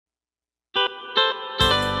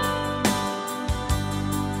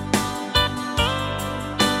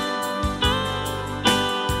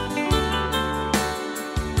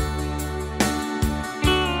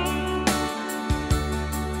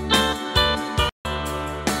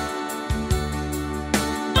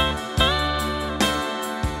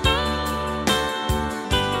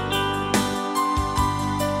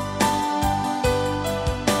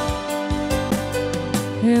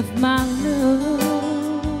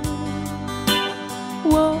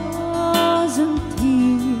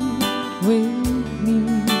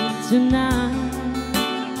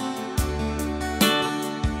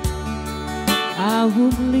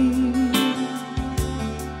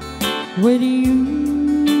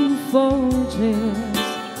you for just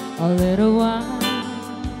a little while.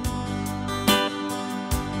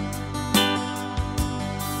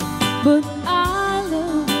 But I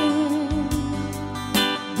love him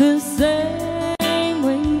the same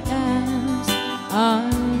way as I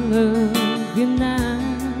love you now.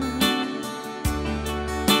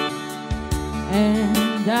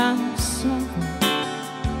 And I'm sorry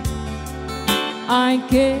I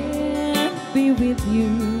can't be with you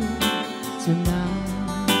tonight.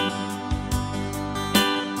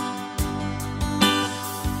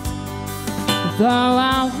 Though I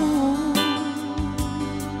want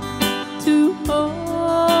to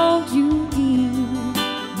hold you in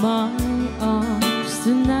my arms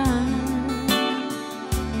tonight,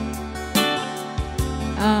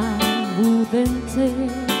 I wouldn't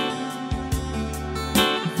take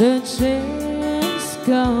the chance,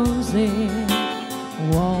 'cause it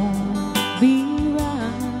won't be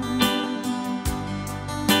right.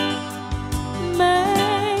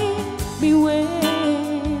 Maybe when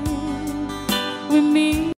we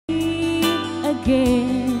meet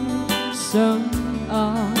again some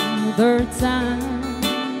other time,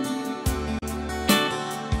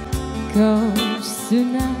 'cause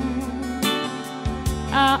tonight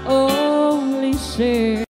I only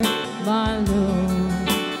share my love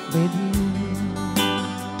with you.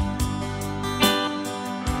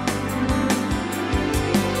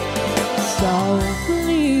 So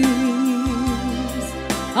please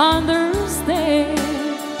understand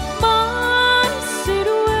my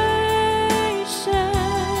situation.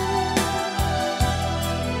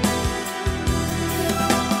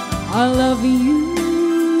 I love you,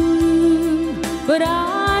 but I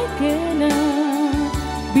cannot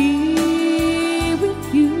be with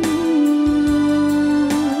you.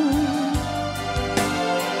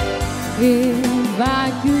 If I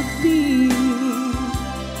could be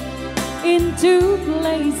in two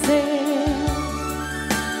places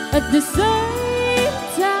at the same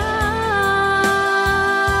time,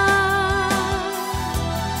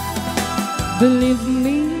 believe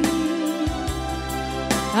me,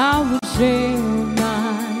 I would share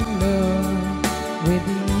my love with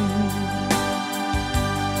you.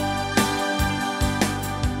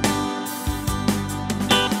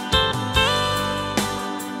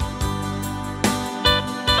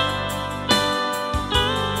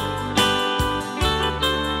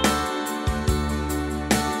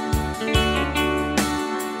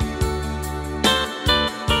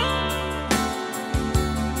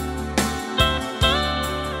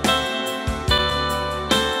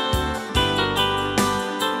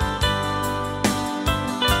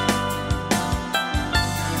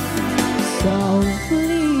 So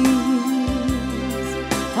please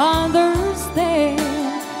understand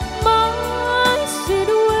my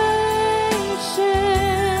situation.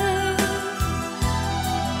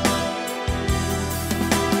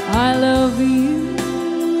 I love you,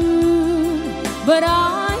 but I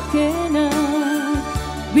cannot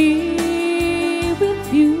be with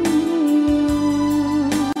you.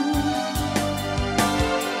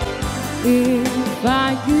 If I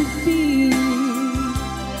could be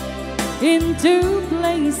in two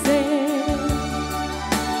places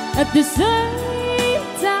at the same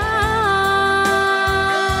time,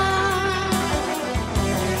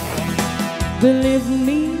 believe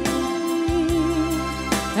me,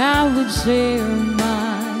 I would share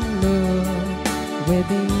my love with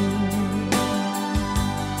you.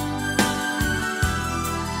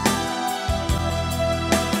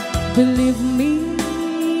 Believe me,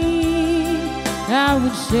 I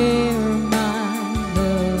would share my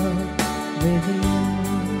love with you.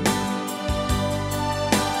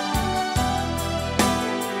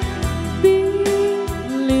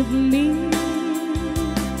 Believe me,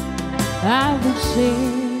 I would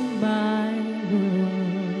share my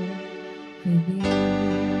love with you.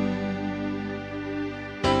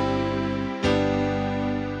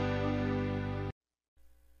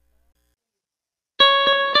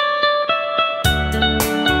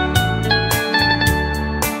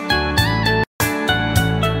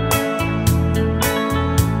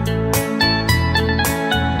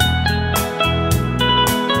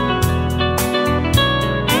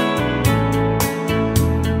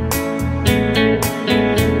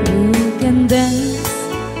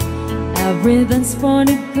 Every dance for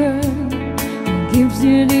the girl who gives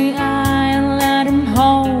you the eye and let him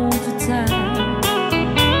hold you tight.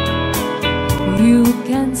 You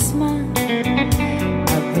can smile,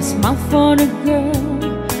 every smile for the girl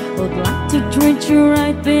would like to treat you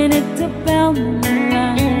right beneath the velvet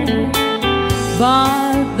line.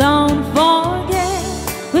 But don't forget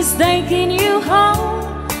who's taking you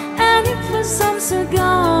home, and if the songs are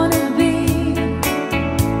gonna be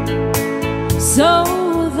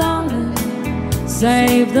So darling,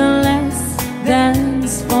 save the last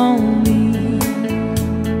dance for me.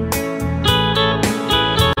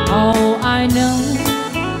 Oh, I know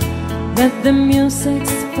that the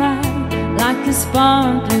music's fine, like a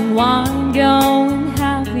sparkling wine, going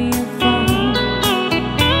having fun.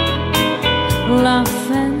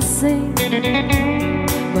 Laugh and sing,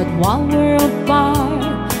 but while we're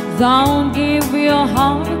apart, don't give your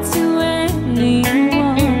heart to anyone.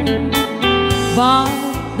 But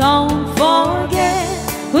don't forget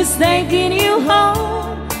who's taking you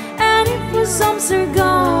home, and if the songs are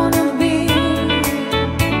gonna be.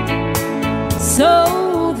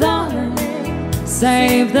 So darling,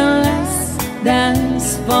 save the last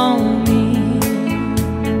dance for me.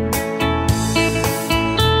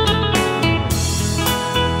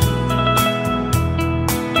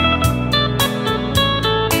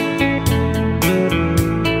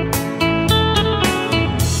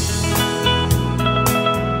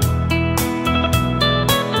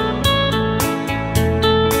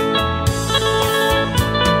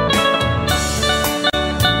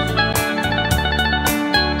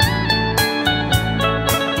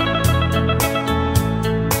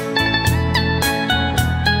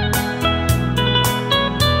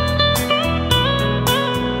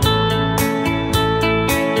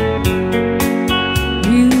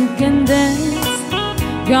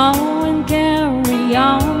 Go and carry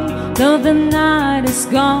on till the night is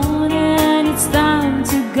gone and it's time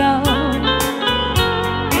to go.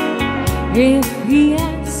 If he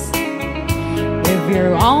asks if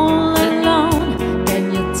you're all alone,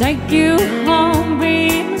 can you take you home?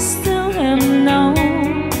 We must tell him no.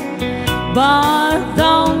 But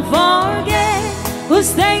don't forget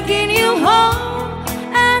who's taking you home,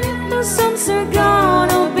 and if the songs are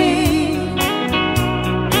gonna be.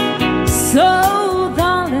 So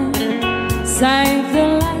save the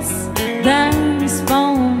last dance for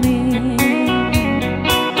me.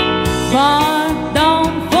 But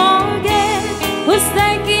don't forget who's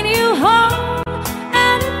taking you home,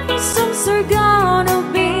 and if the songs are gonna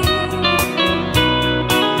be.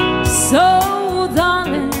 So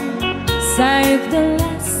darling, save the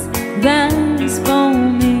last dance for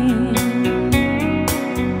me.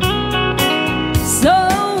 So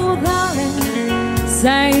darling,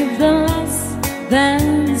 save the last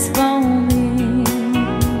dance for me.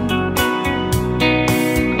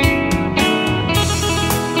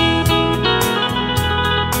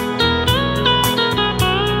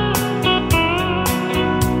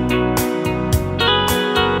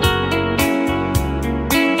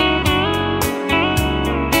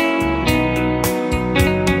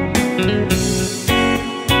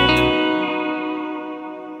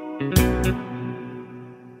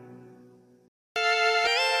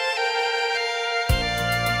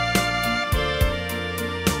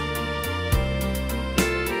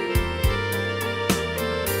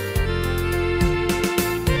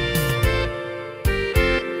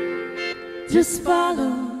 Just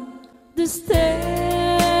follow the stairway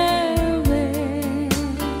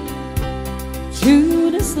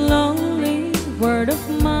through this lonely world of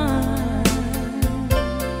mine.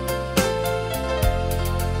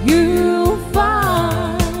 You'll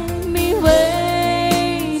find me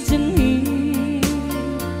waiting here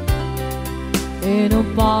in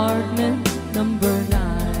apartment number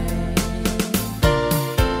 9.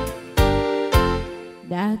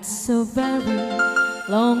 That's so very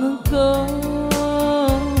long ago.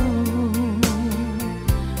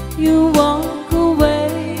 You walk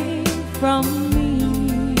away from me,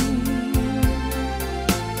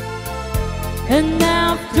 and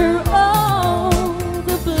after all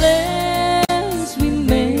the plans we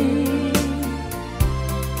made,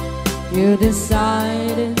 you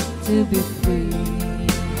decided to be free.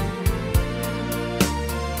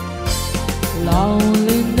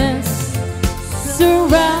 Loneliness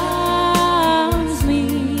surrounds me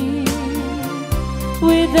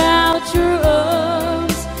without your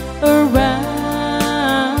arms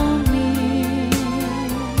around me,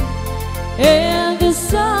 and the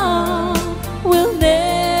sun will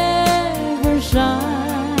never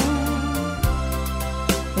shine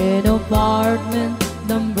in apartment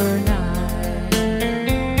number 9.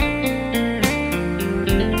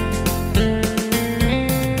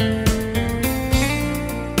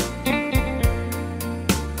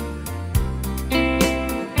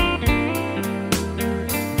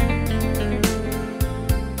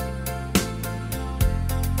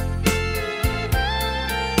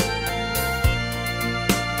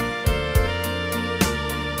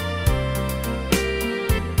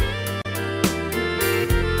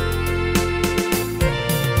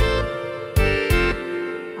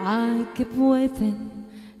 I keep waiting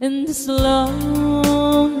in this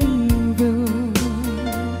lonely room,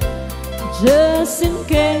 just in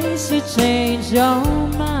case you change your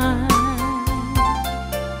mind.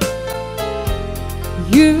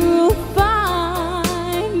 You'll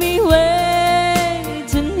find me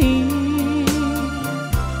waiting here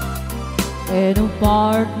in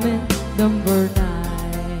apartment number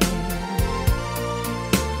 9.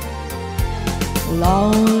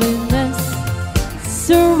 Loneliness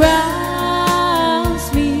surrounds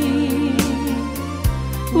me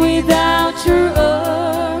without your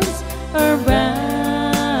arms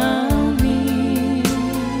around me,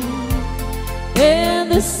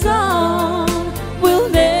 and the sun will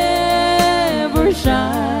never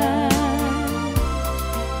shine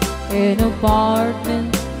in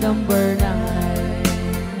apartment number 9.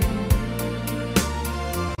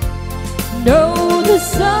 No, the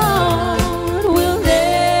sun will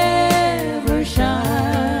never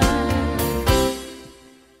shine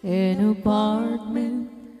in apartment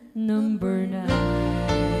number 9.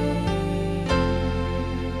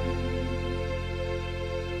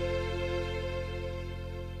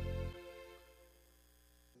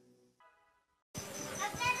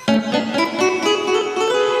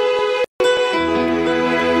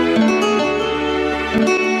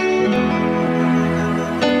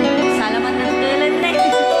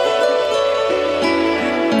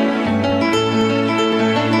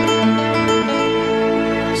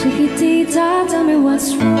 Chiquitita, tell me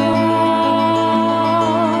what's wrong.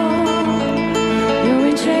 You're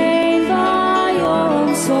enchained by your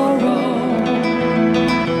own sorrow.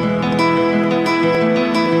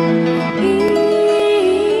 In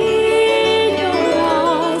your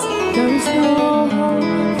eyes, there is no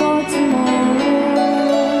hope for tomorrow.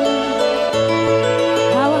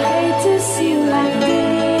 How I hate to see you like this.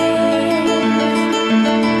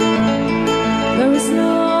 There is no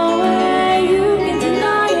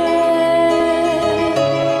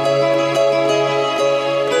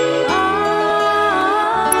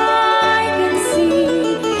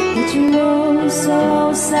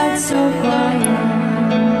so sad, so quiet.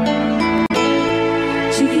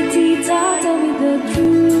 Chiquitita, tell me the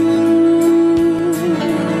truth.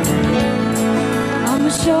 I'm a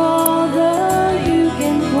shoulder you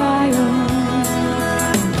can cry on.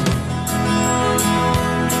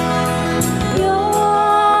 Your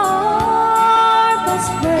best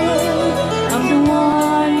friend, I'm the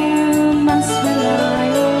one you must rely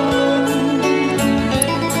on.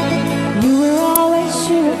 You were always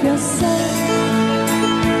sure of yourself.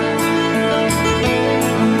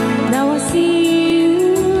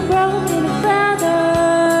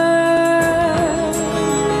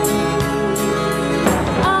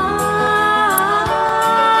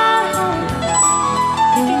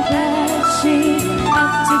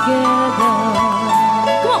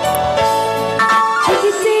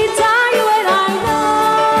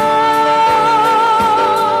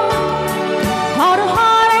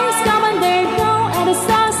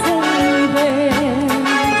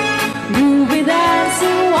 You'll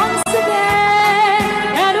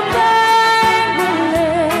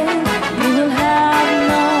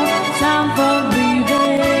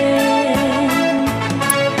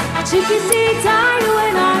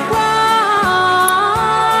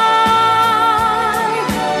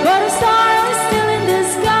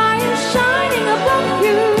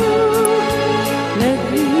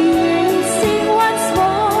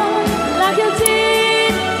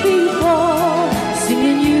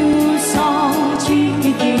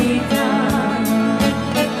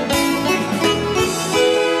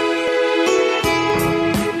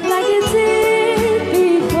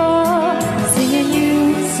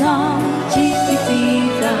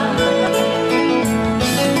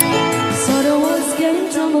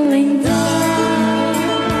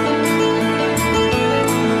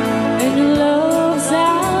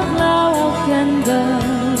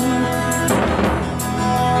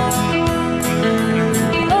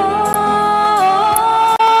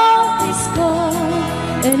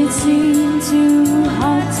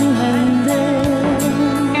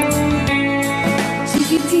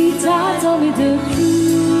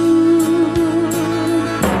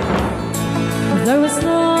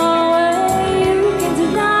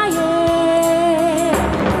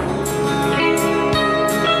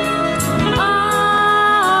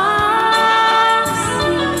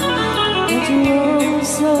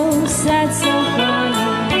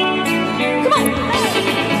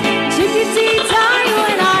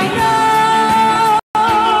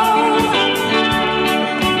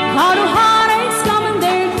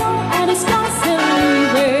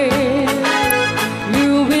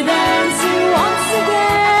be dancing once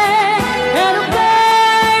again.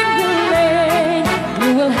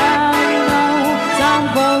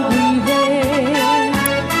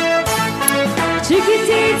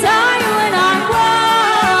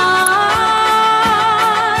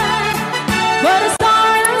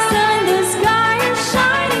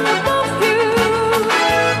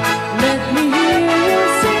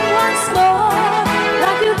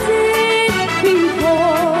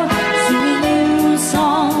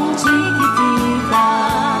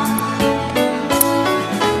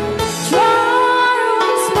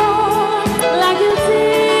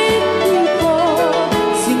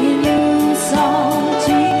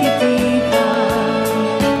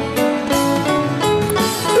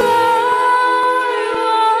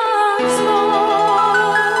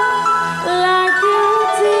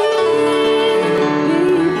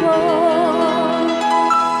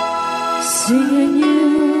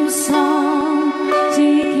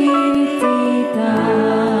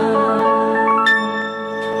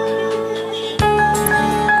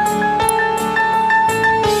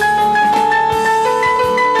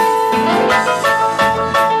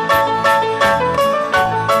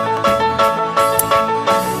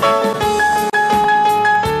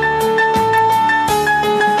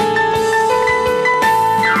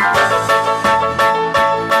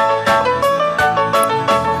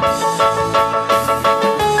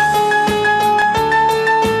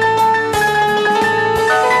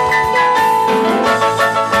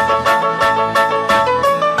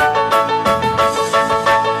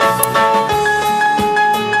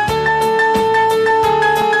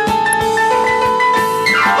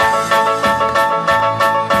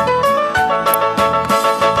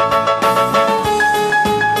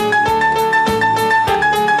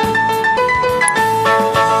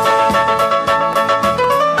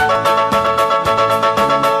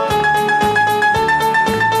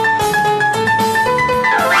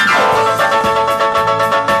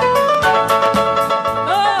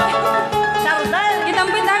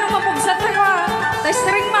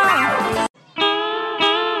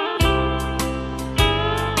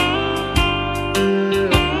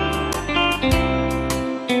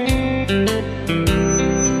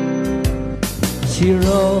 She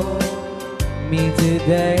wrote me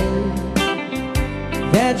today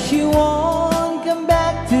that she won't come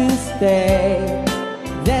back to stay,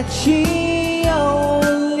 that she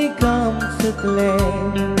only comes to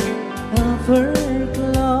claim of her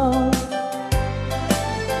clothes.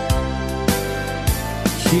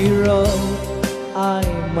 She wrote, I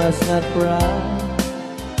must not cry,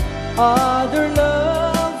 other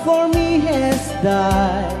love for me has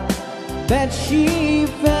died, but she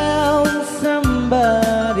found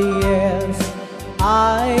somebody else,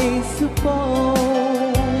 I suppose.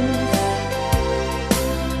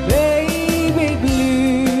 Baby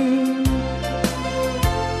blue,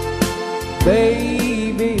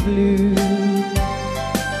 baby blue,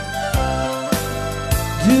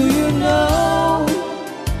 do you know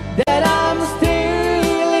that I'm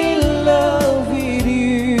still in love with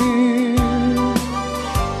you?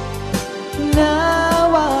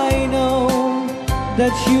 Now I know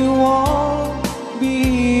that you won't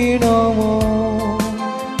be no more.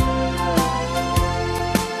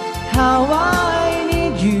 How I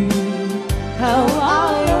need you, how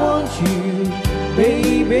I want you,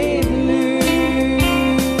 baby blue.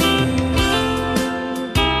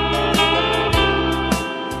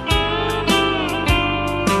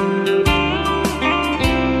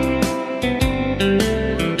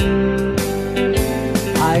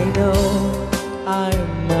 I know I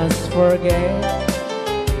must forget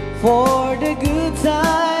for the good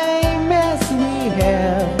time as we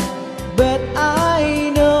have, but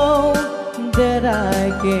I know that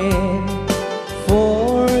I can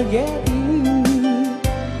forget you.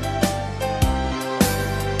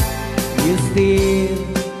 You're still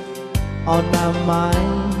on my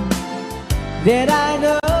mind, that I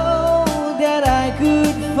know that I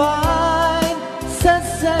could find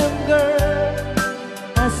such a girl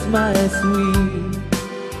as my sweet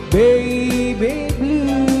baby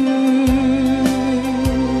blue.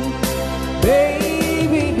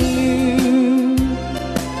 Baby blue,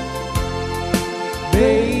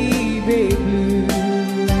 baby blue,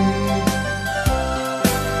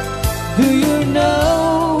 do you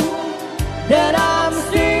know that I'm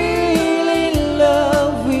still in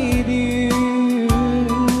love with you?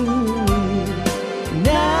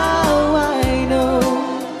 Now I know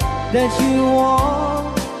that you won't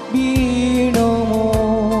be no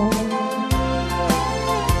more.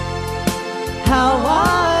 How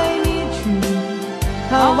I need you,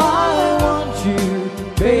 how I want you,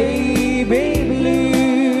 baby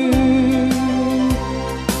blue,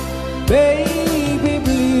 baby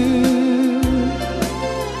blue,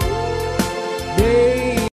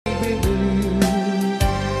 baby blue.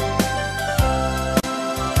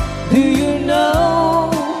 Do you know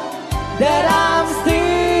that I'm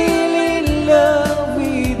still in love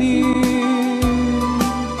with you?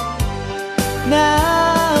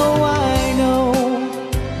 Now I know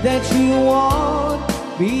that you won't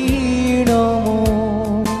be no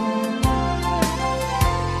more.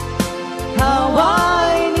 How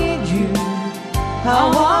I need you, how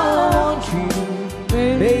I want you,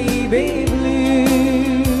 baby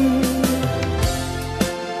blue.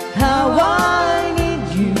 How I need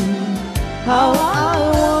you, how I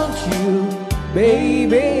want you,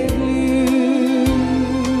 baby blue.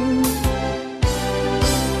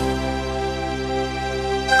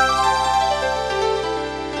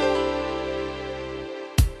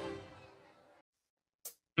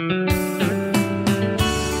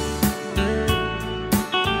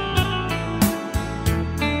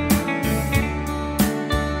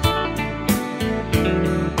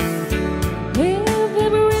 Whoever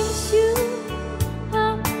brings you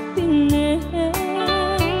happiness,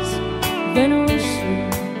 then wish you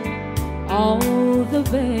all the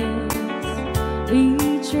best.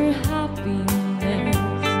 It's your happiness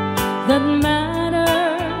that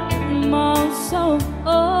matters most of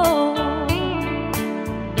all.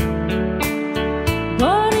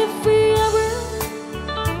 But if he ever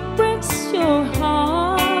breaks your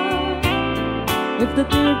heart, if the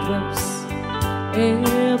teardrops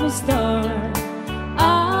ever start,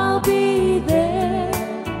 I'll be there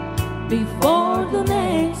before the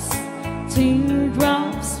next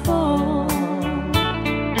teardrops fall.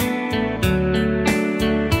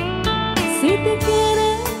 Si te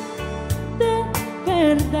quieres de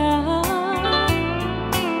verdad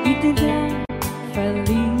y te da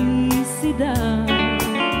felicidad,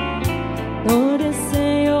 no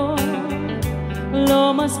deseo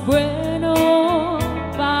lo más bueno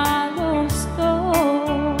para los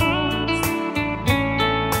dos.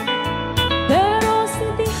 Pero si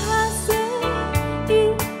dejas de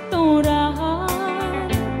ignorar,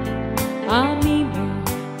 a mí me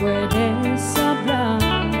puedes hablar.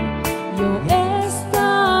 Yo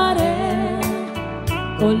estaré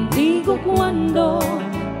contigo cuando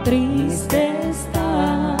triste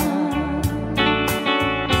estás.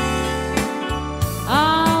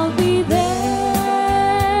 I'll be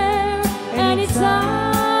there anytime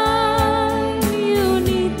you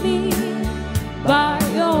need me, by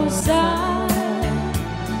your side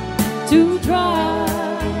to dry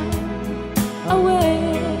away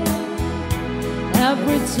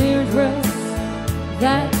every teardrop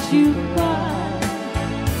that you cry.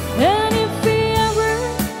 And if he ever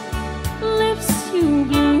leaves you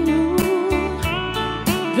blue,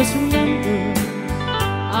 just remember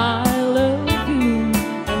I love you,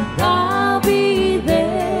 and I'll be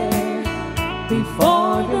there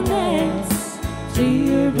before the next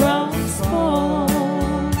teardrops fall.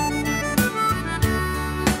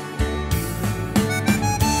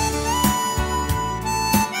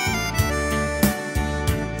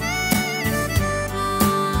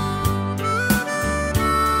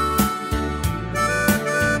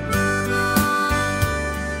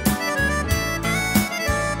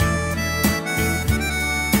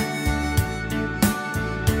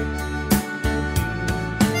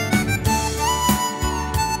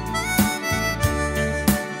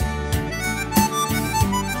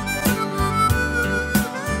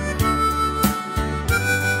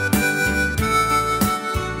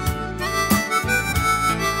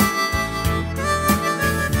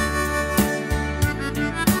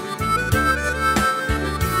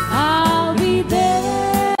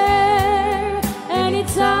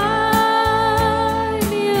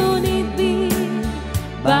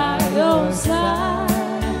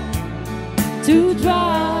 To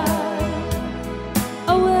dry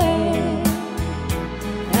away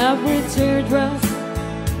every teardrop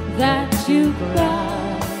that you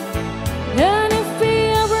cry. And if he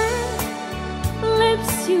ever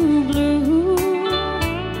leaves you blue,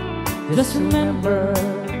 just remember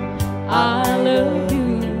I love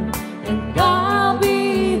you, and I'll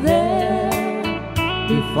be there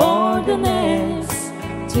before the next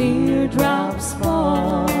teardrops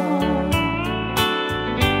fall.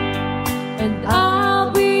 And I'll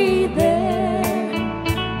be there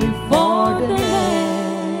before the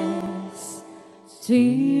next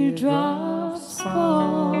teardrops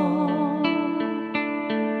fall.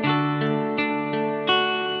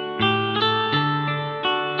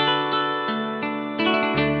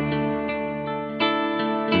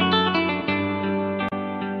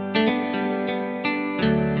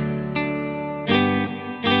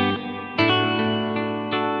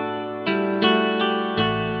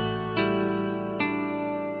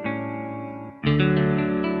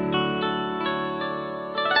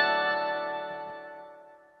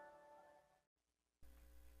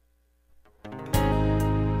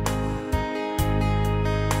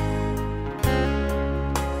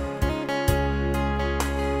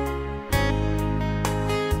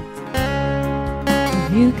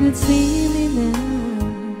 You could see me now,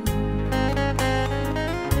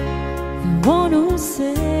 the one who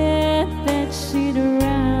said that she'd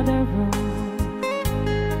rather run,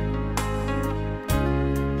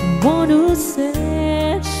 the one who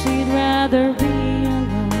said she'd rather be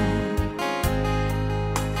alone.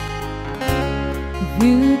 If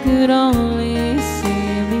you could only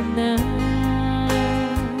see me now,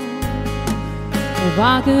 if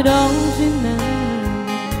I could hold you now,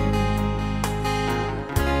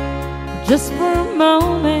 just for a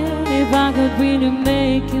moment, if I could really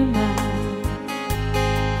make you mine,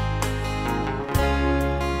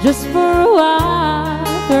 just for a while,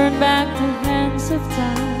 turn back the hands of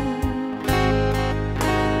time.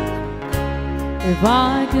 If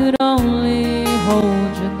I could only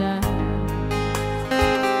hold you now.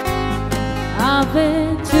 I've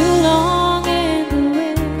been too long in the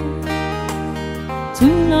wind,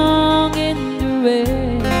 too long in the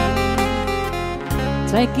rain,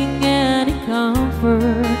 taking any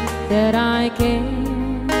comfort that I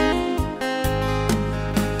can,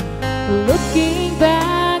 looking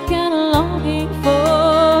back and longing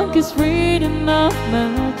for this freedom of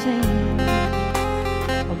my chain.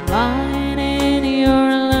 I'm lying in your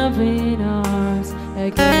loving arms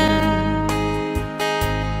again.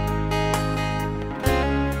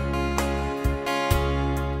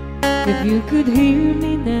 If you could hear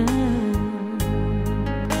me now,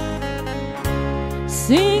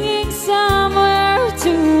 singing somewhere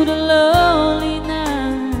to the lonely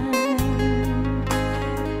night,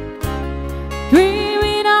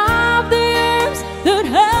 dreaming of the arms that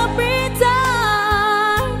help me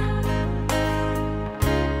die.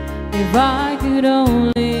 If I could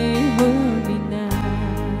only hold me now.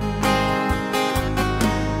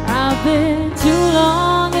 I've been too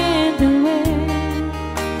long in the way,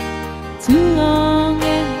 too long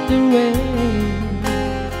in the rain,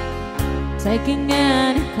 taking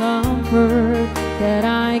any comfort that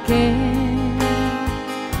I can.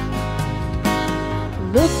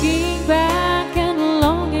 Looking back and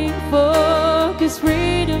longing for this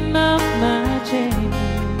freedom of my chain.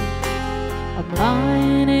 I'm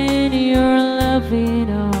lying in your loving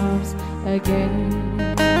arms again.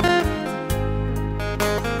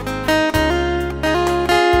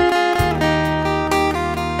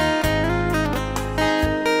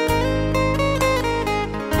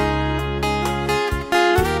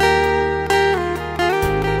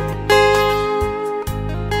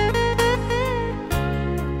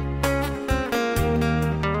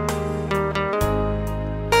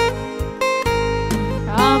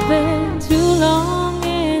 I've been too long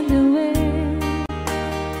in the way,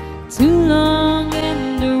 too long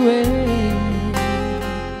in the way,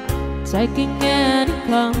 taking any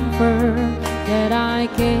comfort that I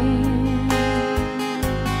can.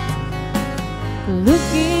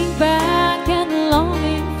 Looking back and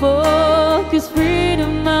longing for this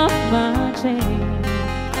freedom of my chain.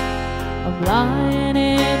 I'm lying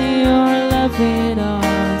in your loving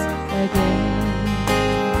arms again.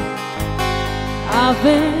 I've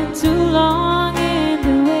been too long in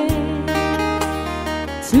the way,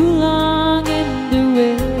 too long in the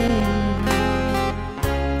way,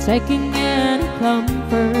 taking any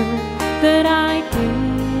comfort that I can.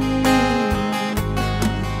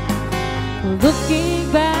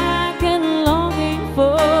 Looking back and longing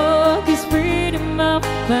for this freedom of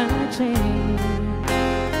my chain.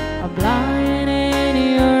 I'm lying in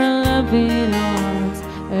your loving arms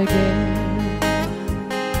again.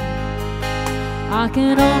 I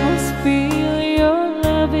can almost feel your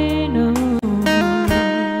loving arms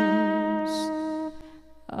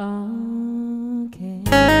again.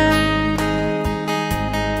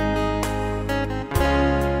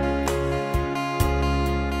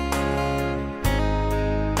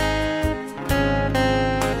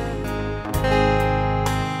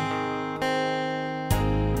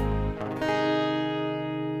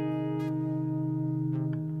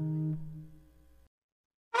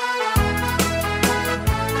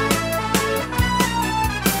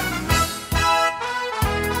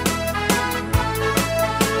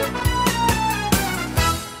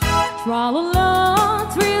 Tra-la-la,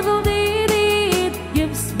 thrill-dee-dee, it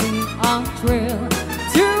gives me a thrill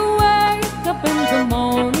to wake up in the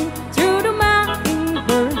morning to the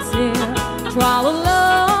mockingbirds here.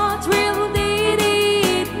 Tra-la-la,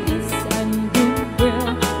 thrill-dee-dee, peace and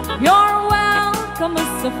goodwill. You're welcome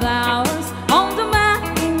as the flowers on the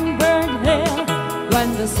mockingbird hill. When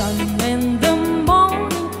the sun in the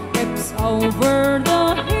morning creeps over the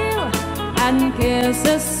hill and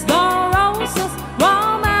kisses the roses while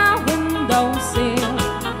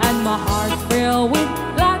and my heart filled with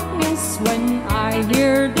gladness when I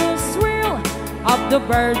hear the thrill of the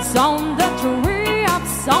birds on the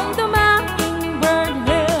treetops on the mockingbird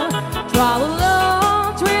hill.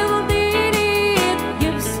 Tra-la-la, thrill-dee-dee, it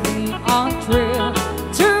gives me a thrill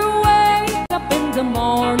to wake up in the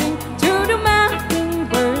morning to the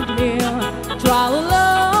mockingbird hill.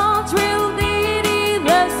 Tra-la-la, thrill-dee-dee,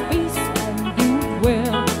 there's peace and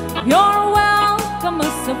goodwill. You're welcome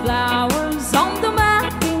as the flowers on the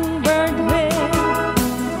mockingbird hill.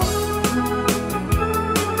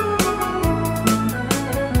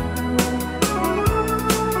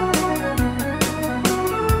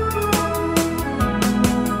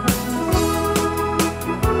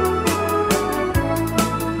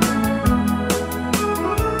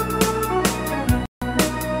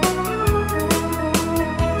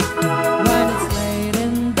 When it's late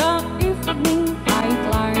in the evening, I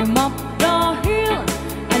climb up the hill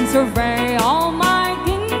and survey all my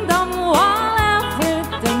kingdom while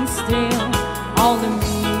everything's still. Only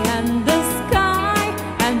me and the sky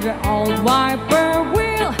and the old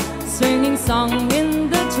whippoorwill singing song in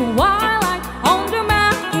the twilight on the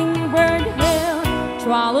mockingbird hill.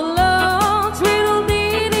 Tra-la-la,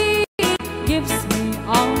 thrill-dee-dee, it gives me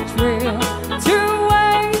a thrill to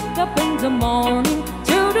wake up in the morning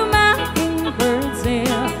to the mockingbird's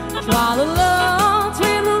hill. Tra-la-la,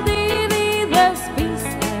 thrill-dee-dee, there's peace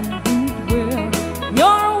and goodwill.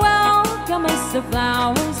 You're welcome as the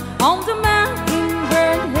flowers on the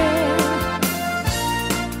mockingbird hill.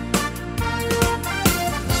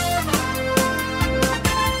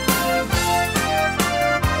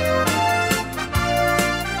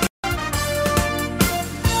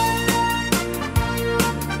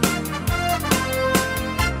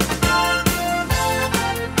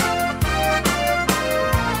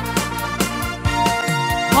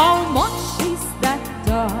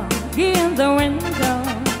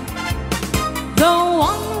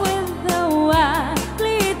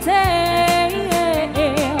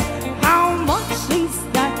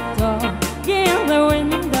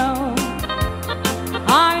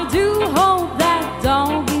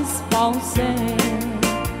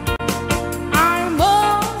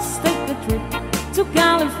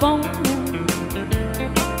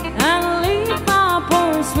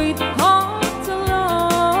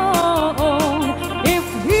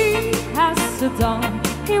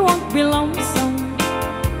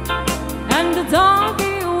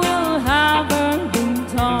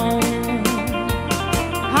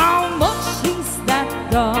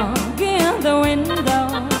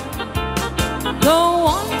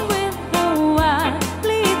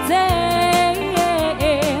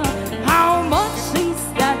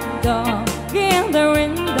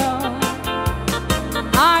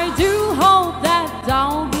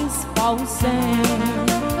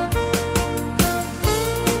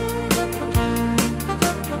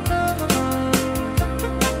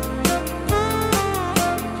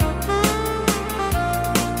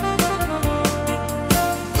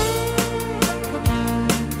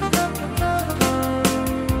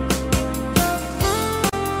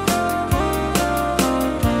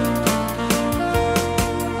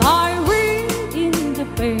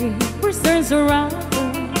 surround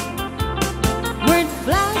with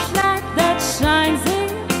flashlight that shines in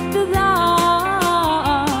the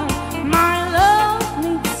dark. My love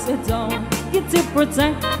needs a dog to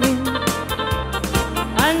protect me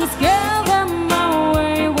and scare them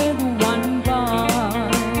away with one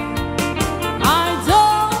bite. I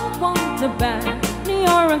don't want a Benny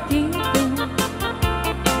or a Keaton.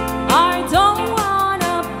 I don't want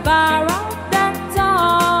a barrel that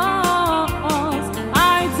toss.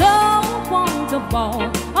 I don't want a ball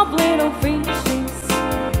of little fishes.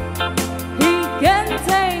 He can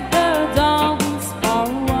take the dogs for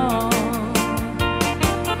a walk.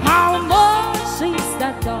 How much is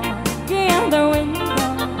that dog in the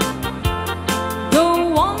window? The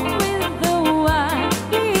one with the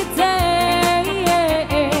waggly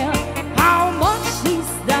tail. How much is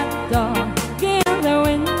that dog in the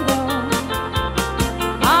window?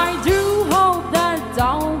 I do hope that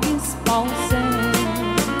dog is bouncing.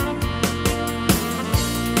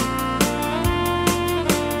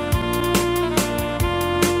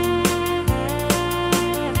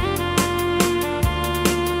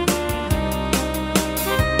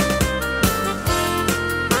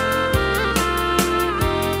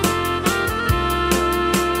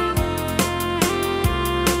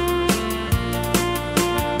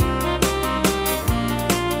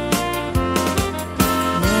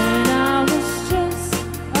 When I was just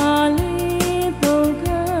a little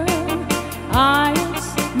girl, I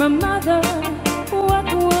asked my mother, what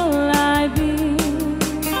will I be?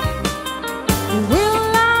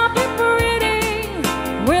 Will I be pretty?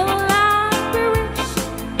 Will I be rich?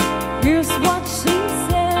 Here's what she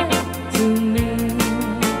said to me.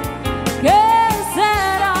 Yes,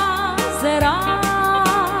 said I,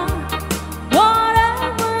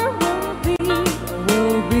 whatever will be,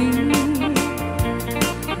 will be.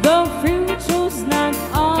 The future's not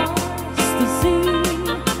ours to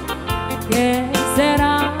see. Yes, said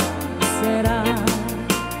I,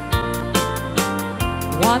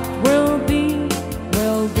 what will be,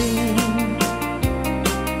 will be.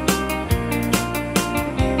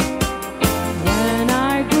 When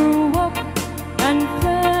I grew up and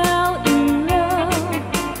fell in love,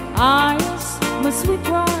 I asked my sweet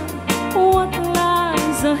wife, what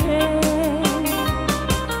lies ahead?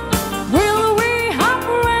 Will we have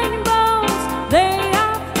rainbows day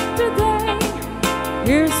after day?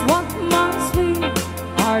 Here's what my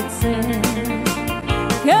sweetheart said.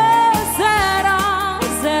 Yes,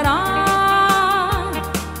 said I,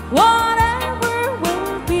 whatever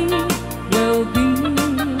will be, will be.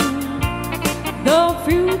 The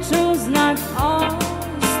future's not ours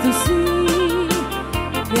to see.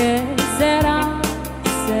 Yes, said I,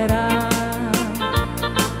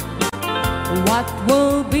 what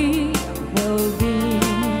will be, will be.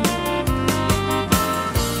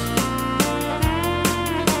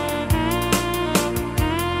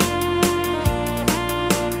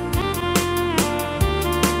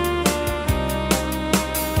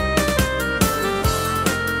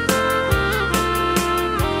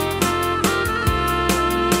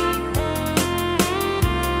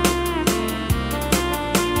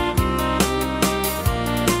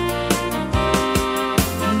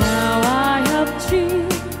 Now I have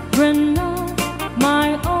children of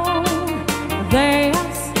my own. They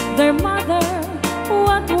ask their mother,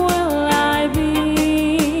 what will I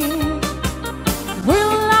be?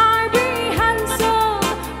 Will I be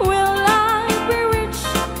handsome? Will I be rich?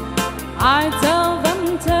 I tell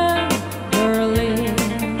them tenderly.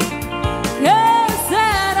 Yes,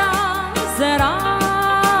 said I,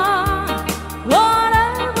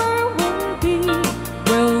 whatever will be,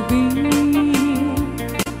 will be.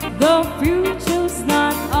 The future's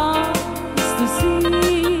not ours to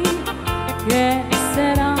see. Yes,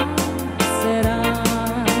 said I,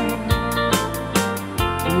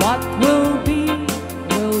 what will be,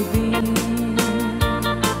 will be.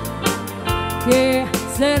 Yeah,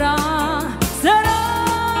 said I.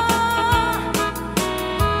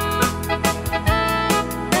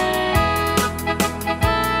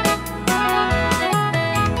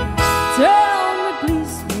 Tell me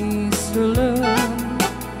please, Mr. Loon,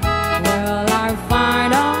 will I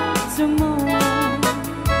find out tomorrow?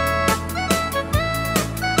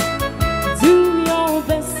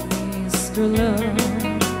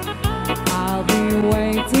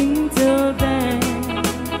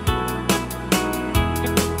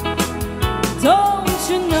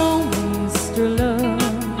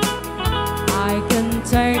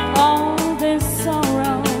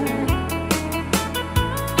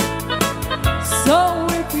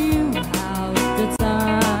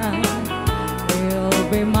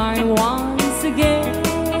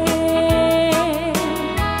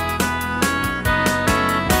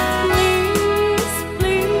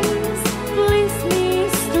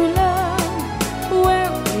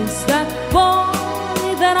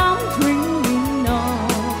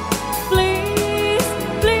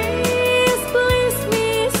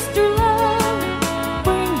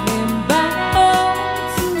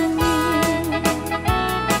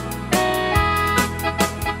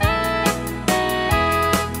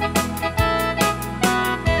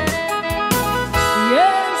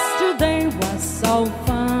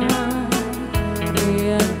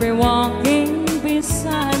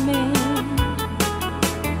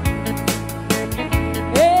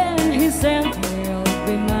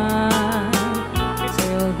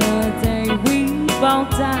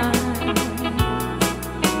 about time.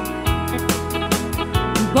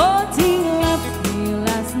 But he left me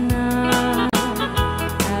last night,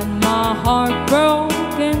 and my heart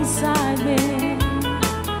broke inside me.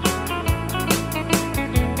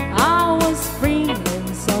 I was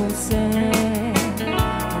feeling so sad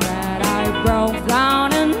that I broke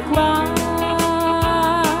down and cried.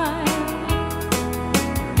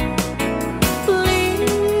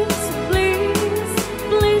 Please, please,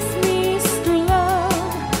 please, Mr.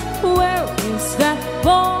 Love, where is that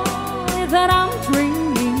boy that I'm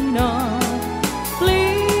dreaming of?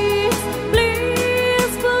 Please,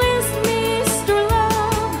 please, please, Mr.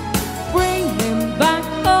 Love, bring him back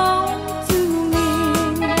home to me.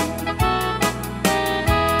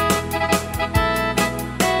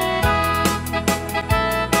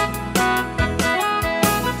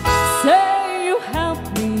 Say you help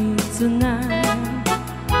me tonight,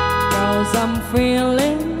 'cause I'm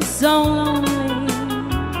feeling so lonely.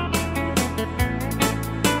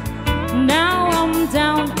 Now I'm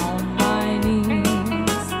down on my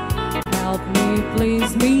knees. Help me,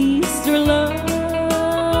 please, Mr. Love.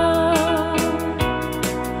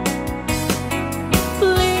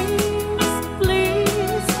 Please,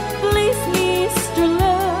 please, please, Mr.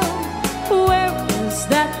 Love, where is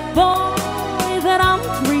that boy that I'm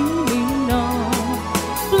dreaming of?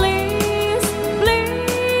 Please,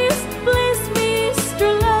 please, please, Mr.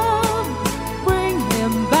 Love, bring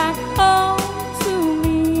him back home to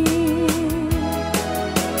me.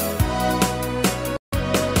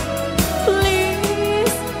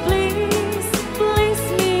 Please, please, please,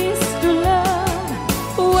 Mr.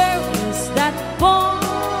 Love, where is that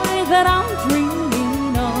boy that I'm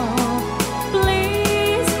dreaming of?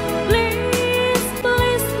 Please, please,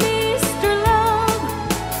 please, Mr. Love,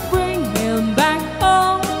 bring him back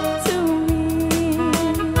home to me.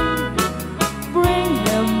 Bring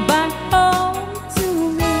him back home to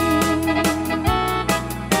me.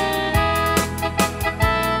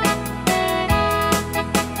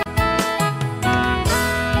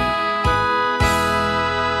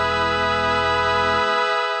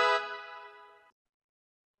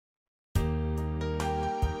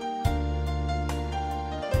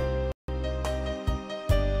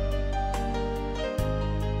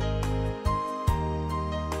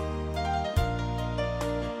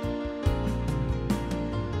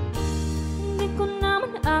 Hindi ko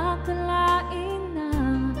naman akalain na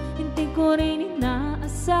hindi ko rin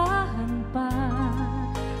inaasahan pa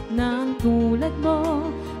na ang tulad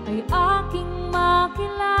mo ay aking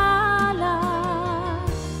makilala.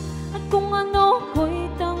 At kung ano ko'y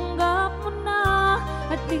tanggap mo na,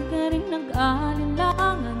 at di ka rin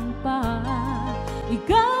nag-alinlangan pa.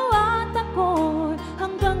 Ikaw at ako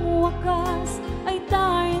hanggang wakas ay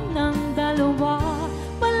tayo ng dalawa.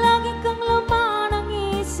 Palagi kang laman ng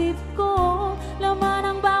isip ko, laman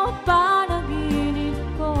ang bawat panaginip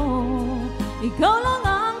ko. Ikaw lang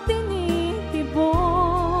ang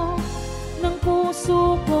tinitibok ng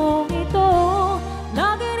puso kong ito.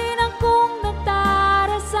 Lagi rin akong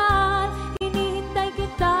nagdarasal, hinihintay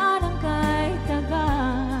kita ng kahit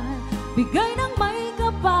tagal. Bigay ng may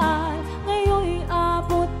kapal, ngayon'y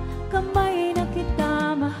abot kamay na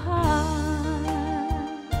kita mahal.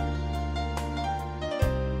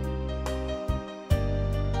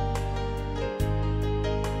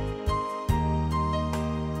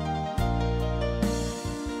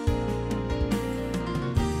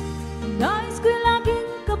 Nais ko'y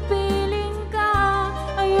laging kapiling ka,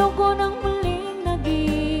 ayoko nang muling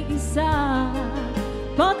nag-iisa.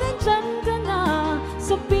 Pag andyan ka na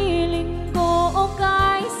sa piling ko,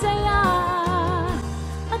 okay saya.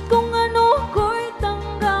 At kung ano ko'y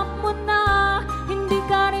tanggap mo na, hindi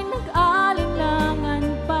ka rin nag-alinlangan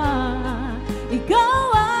pa. Ikaw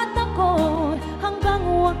at ako hanggang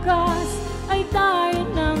wakas ay tayo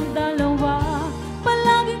ng dalawa.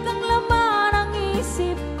 Palagi kang laman ang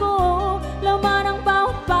isip ko, laman ang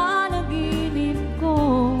bawat panaginip ko.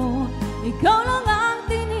 Ikaw lang ang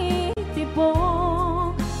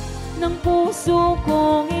tinitibok ng puso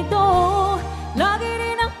kong ito. Lagi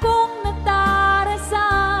rin akong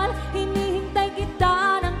nagdarasal, hinihintay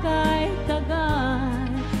kita ng kahit tagal.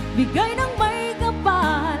 Bigay ng may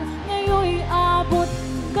kapal, ngayon'y abot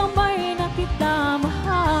kamay na kita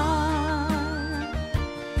mahal.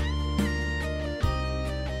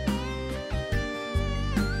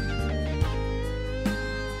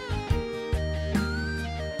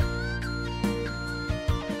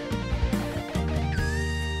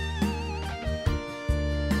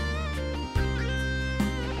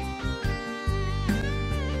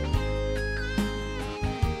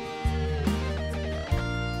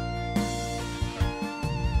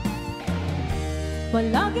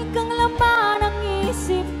 Palagi kang laman ng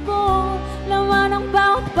isip ko, laman ng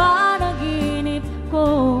bawat panaginip ko.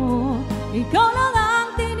 Ikaw lang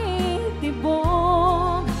ang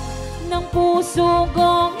tinitibok ng puso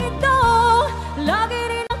kong ito. Lagi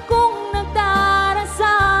rin akong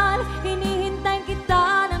nagdarasal, hinihintay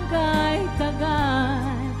kita ng kahit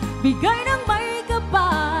tagal. Bigay ng may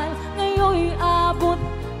kapal, ngayon'y abot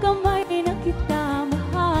kamay na kita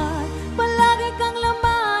mahal. Palagi kang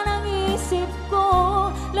laman ang isip ko,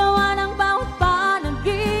 lawan ang bawat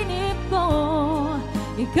panaginip ko.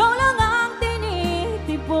 Ikaw lang ang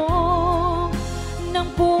tinitibok ng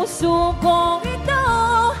puso kong ito.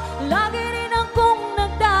 Lagi rin akong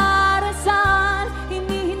nagdarasal,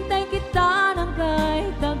 hinihintay kita ng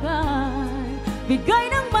kahit tagal.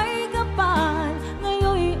 Bigay ng may kapal,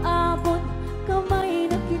 ngayon'y abot kamay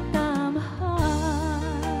na kita mahal.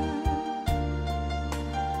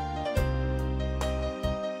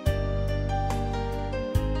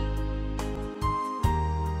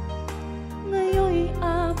 Ngayon'y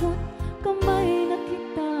abot kamay na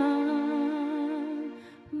kita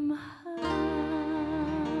mahal.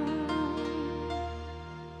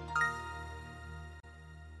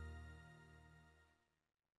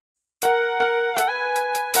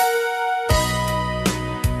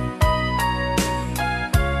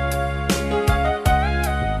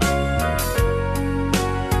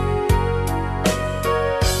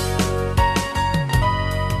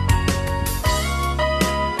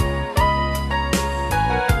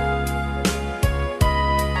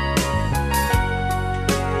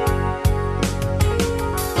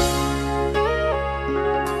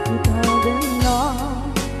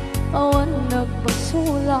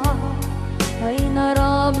 Ay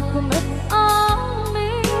naramit ko met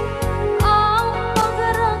amin ang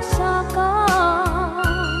pagragsakan.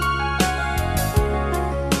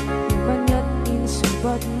 Ibanya't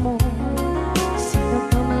insubad mo,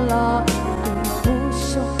 sinagkamala ang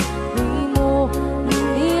puso. Di mo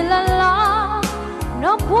inilala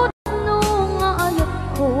na puno nga ayat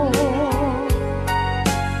ko.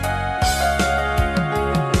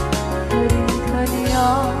 Karin-kanya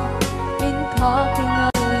inkaking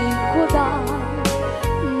alikodan,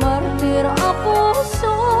 martir ang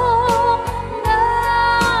puso na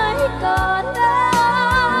ikalang.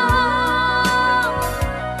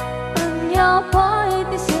 Anya pa'y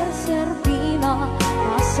tisir-servina,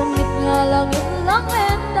 masamit nga langit lang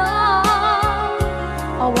endang.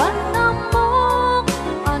 Awan na mo,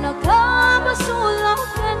 anak ka basulang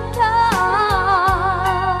kenta.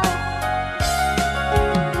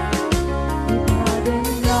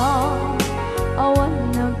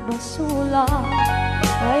 Basula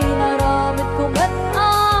ay naramit ko ba't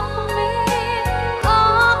amin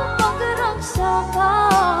ang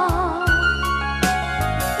pagragsakan.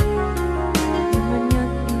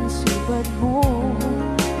 Imanya't insubad mo,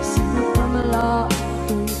 sinagkamala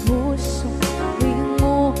ang puso. Tuwing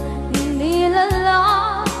mo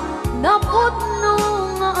inilala na puno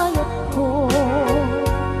nga ayat ko.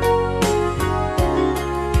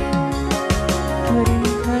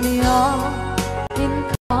 Karin-kanya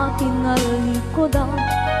tingal likodan,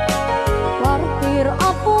 partir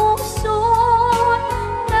ang puso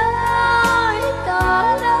na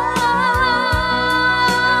ikalang.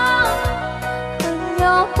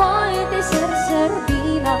 Kanya pa'y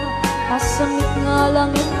tisir-servina, masamit nga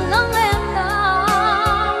langit lang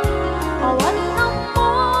endang. Awan ng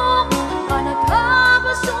mo,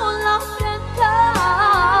 panagkabasulang kenta.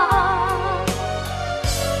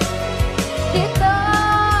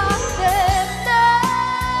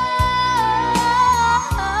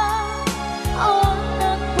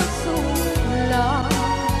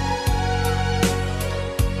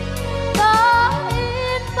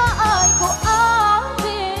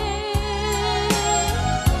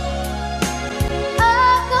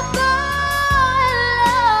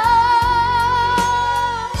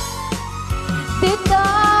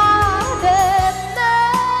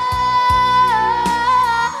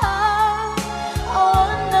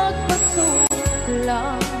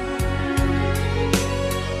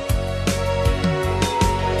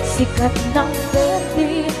 Sikat ng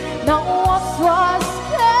berde ng waswas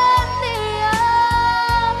kaniya,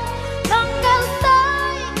 ng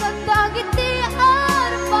kaltay kagdagit di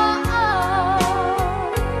arbaan.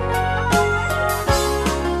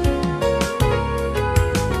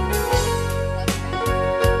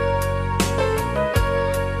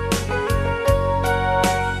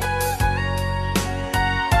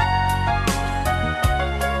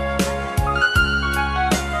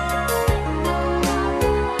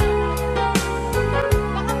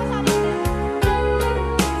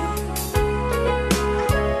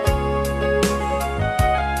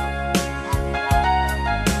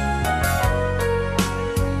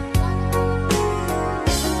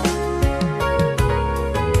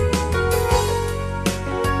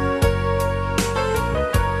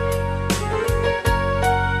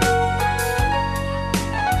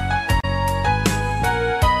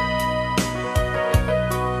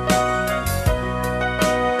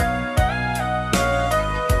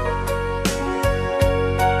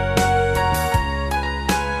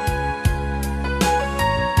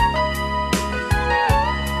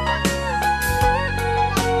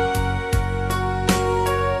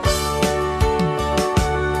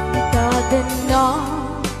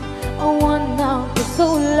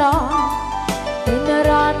 sula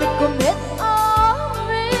Dinarami kumit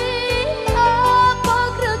amin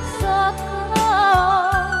pagragsakan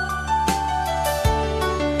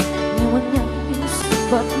Ngayon niyang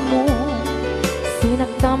insubat mo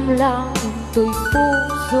Sinaktam lang into'y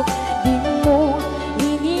puso Di mo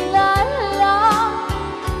inilala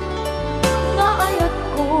Nga ayat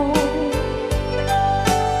ko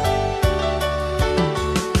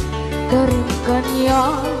Karin kanya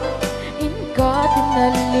Inka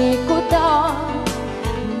tinalikodan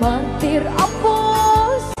Mantir ang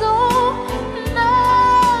puso Na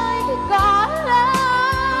hikala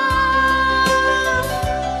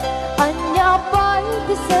Anya ba'y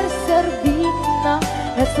di serserbi na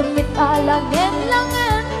Nasumit alangin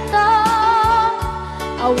langin na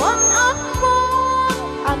Awan ako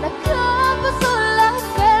Anak ka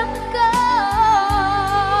pasulakan ka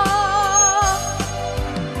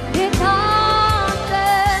Dinatin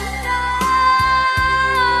na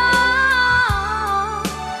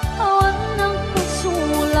Awan ng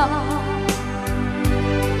pasulat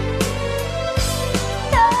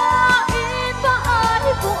Dahil ba ay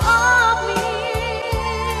buamin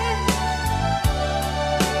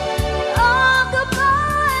Ang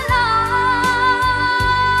kapala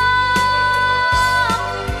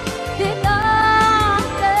Dinatin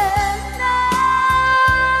na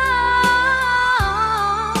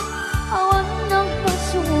Awan ng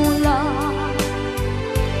pasulat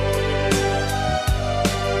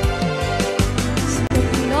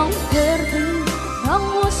Ng perdi, ng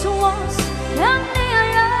waswas, ng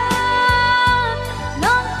niyayan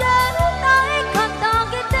Ng ganun ay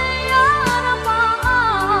katagit ay harapan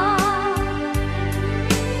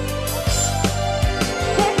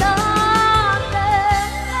Dinatin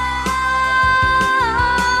na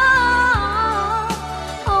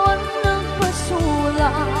Awan ng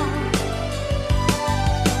pasulat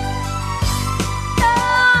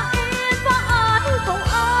Dahil ba ay kung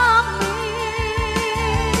amin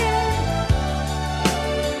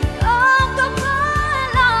Ang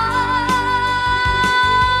kapala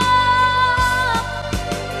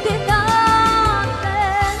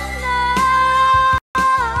Dinatin na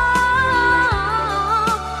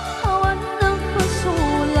Awan ng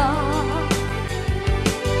pasulat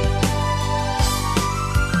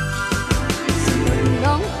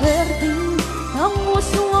Ng perdi, ng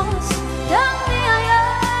waswas, ng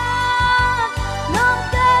niyayan Ng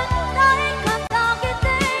ganun ay katagit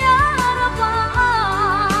ay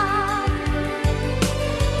harapan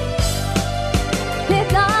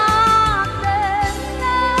Dinatin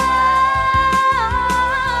na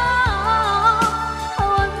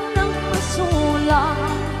Awan ng pasulat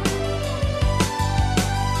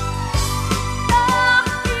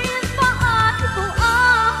Dahil ba ay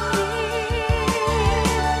buamin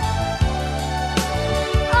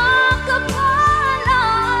Ang kapala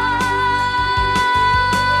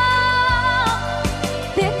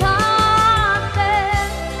Dinatin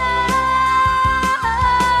na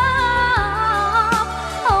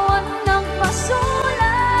Awan ng pasulat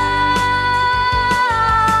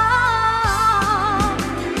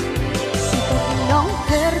Sikat ng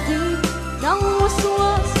perdi, ng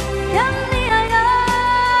waswas, ng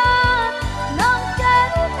niyayan Ng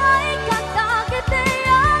ganun ay katagit ay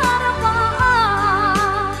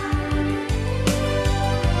harapan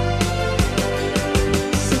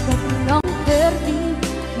Sikat ng perdi,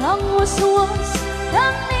 ng waswas,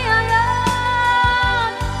 ng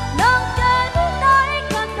niyayan Ng ganun ay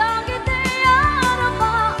katagit ay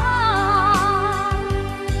harapan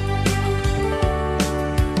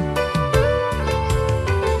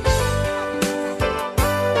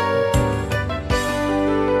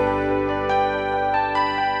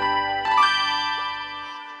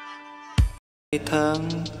Tháng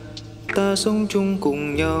ta sống chung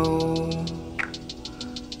cùng nhau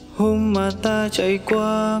Hôm mà ta chạy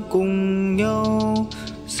qua cùng nhau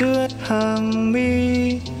Giữa hàng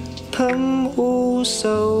mi thấm u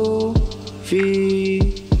sầu Vì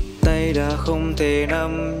tay đã không thể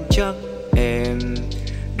nắm chắc em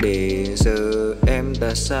Để giờ em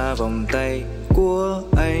đã xa vòng tay của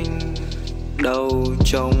anh Đau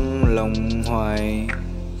trong lòng hoài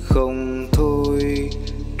không thôi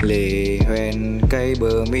Lệ hoen cay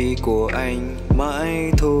bờ mi của anh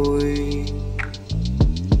mãi thôi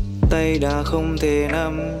Tay đã không thể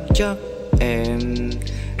nắm chắc em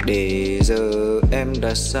Để giờ em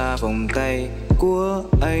đã xa vòng tay của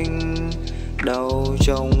anh Đau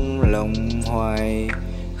trong lòng hoài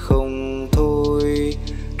không thôi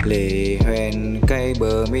Lệ hoen cay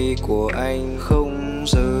bờ mi của anh không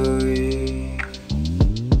rơi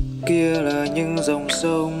Kia là những dòng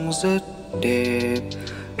sông rất đẹp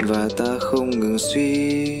Và ta không ngừng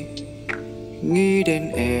suy nghĩ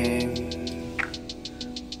đến em.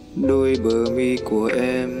 Đôi bờ mi của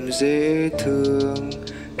em dễ thương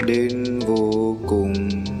đến vô cùng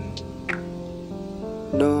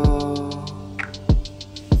đó.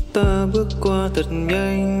 Ta bước qua thật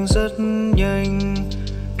nhanh, rất nhanh,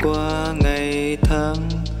 qua ngày tháng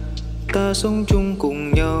ta sống chung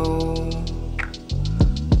cùng nhau.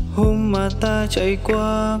 Hôm mà ta chạy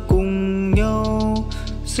qua cùng nhau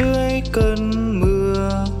dưới cơn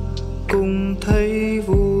mưa cùng thấy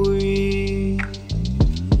vui.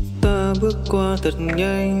 Ta bước qua thật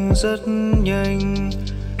nhanh, rất nhanh,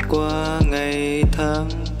 qua ngày tháng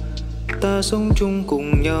ta sống chung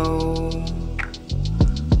cùng nhau.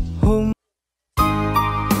 Hôm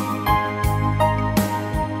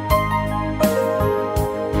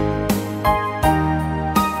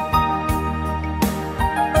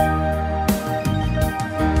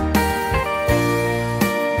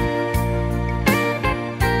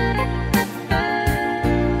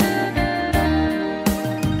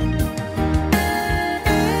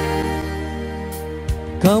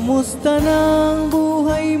kamusta ng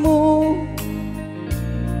buhay mo?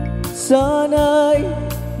 Sana'y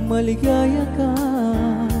maligaya ka.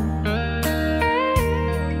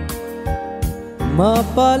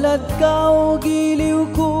 Mapalad ka o giliw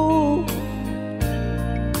ko,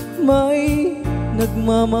 may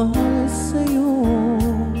nagmamahal sa'yo.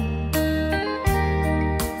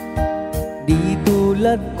 Di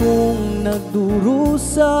tulad kong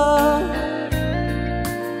nagdurusa,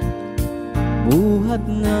 buhat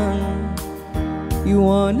ng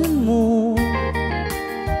iwanan mo.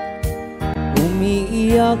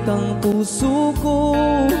 Umiiyak ang puso ko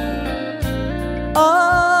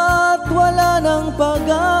at wala ng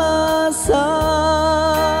pag-asa.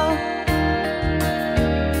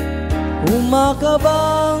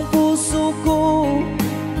 Umakaba ang puso ko,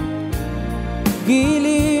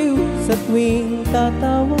 giliw sa tuwing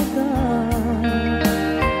tatawag ka.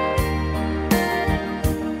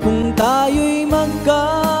 Kung tayo'y magkakalayo,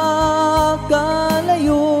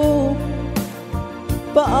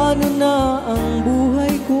 paano na ang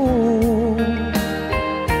buhay ko?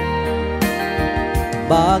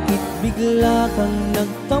 Bakit bigla kang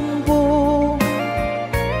nagtampo?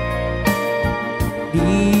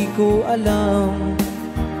 Di ko alam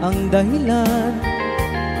ang dahilan.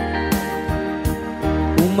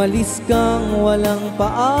 Umalis kang walang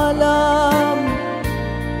paalam,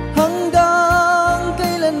 hanggang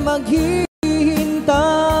kailan maghihintay?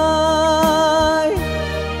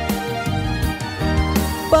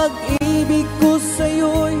 Pag-ibig ko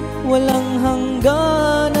sa'yo'y walang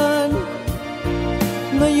hangganan,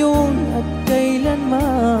 ngayon at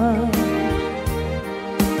kailanman.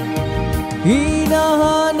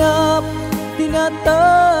 Hinahanap,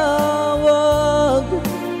 tinatawag,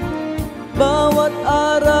 bawat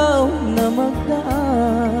araw na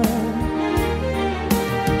magdaan.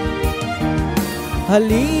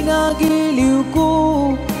 Halina giliw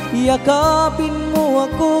ko, yakapin mo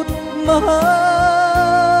ako't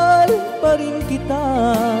mahal pa rin kita.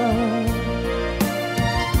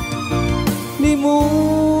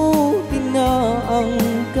 Limutin na ang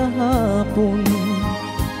kahapon,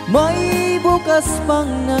 may bukas pang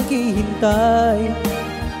naghihintay.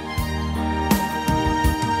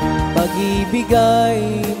 Pag-ibig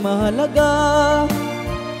ay mahalaga,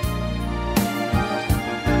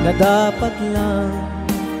 na dapat lang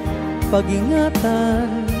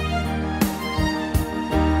pag-ingatan.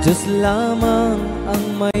 Diyos lamang ang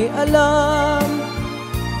may alam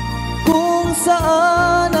kung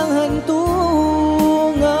saan ang hantungan.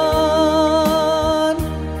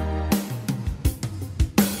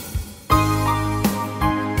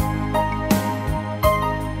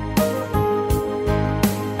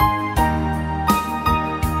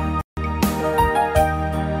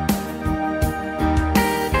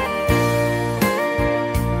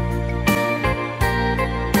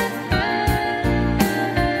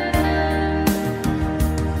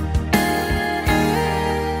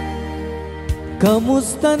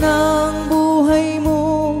 Kamusta ng buhay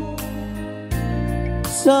mo?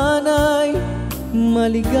 Sana'y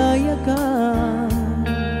maligaya ka.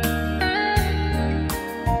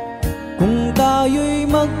 Kung tayo'y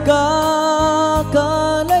magkakalayo,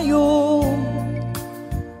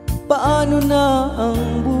 paano na ang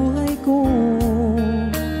buhay ko?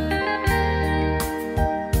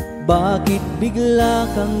 Bakit bigla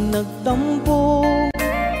kang nagtampo?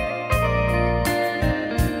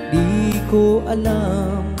 Di ko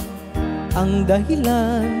alam ang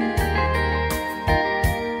dahilan.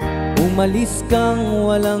 Umalis kang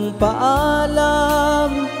walang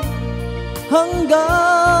paalam,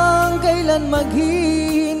 hanggang kailan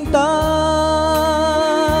maghihintay?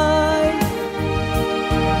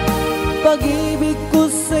 pag-ibig ko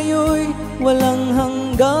sa'yo'y walang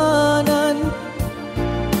hangganan,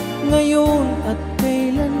 ngayon at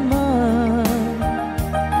kailanman.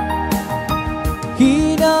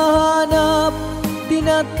 Hinahanap,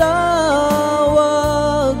 tinatawag,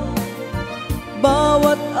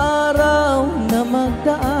 bawat araw na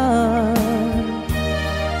magdaan.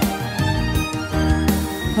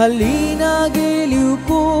 Halina, giliw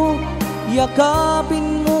ko,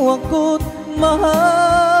 yakapin mo ako't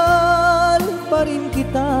mahal pa rin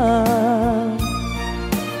kita.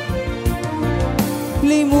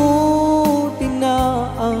 Limutin na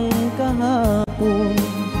ang kahapon,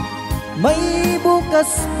 may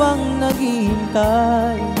bukas pang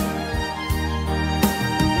naghihintay.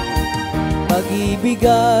 Pag-ibig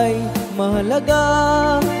ay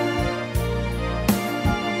mahalaga,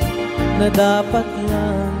 na dapat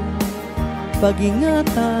lang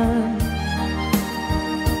pag-ingatan.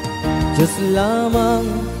 Diyos lamang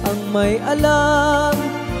ang may alam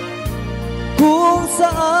kung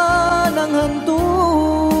saan ang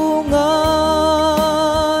hantungan.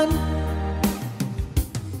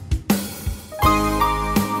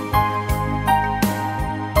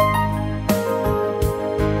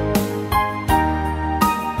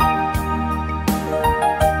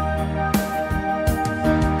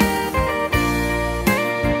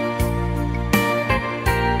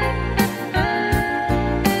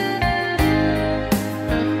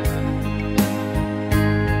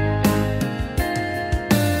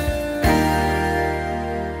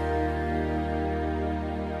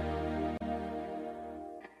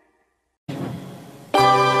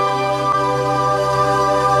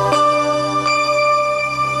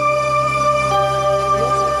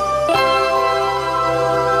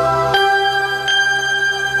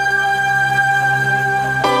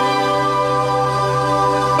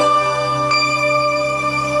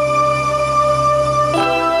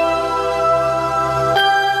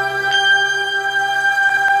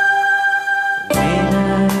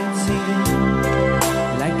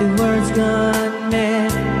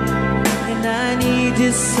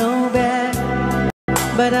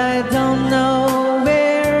 But I don't know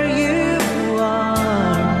where you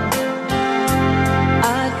are.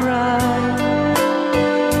 I cry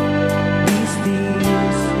these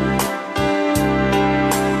tears.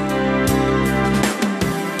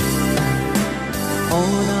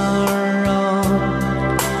 On our own,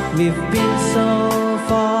 we've been so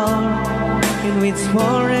far, and we've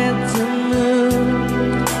sworn to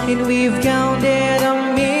move, and we've counted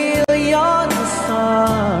a million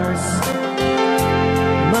stars.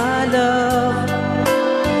 Love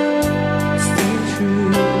still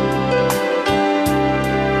true.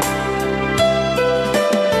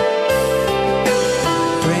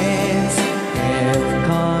 Friends have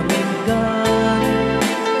come and gone,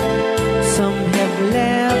 some have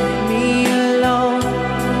left me alone,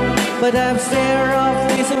 but I've stared off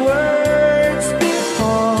these words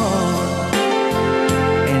before,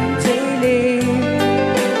 and they leave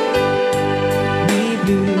me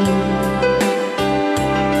blue.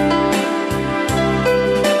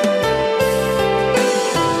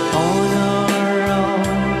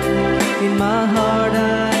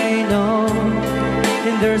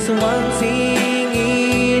 There's one thing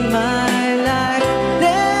in my life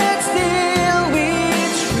that still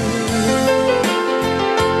is true.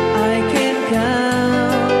 I can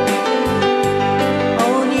count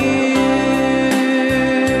on you.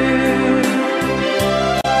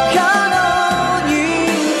 Count on you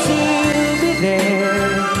to be there.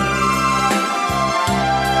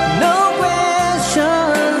 No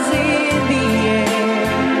questions in the air.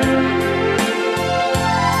 No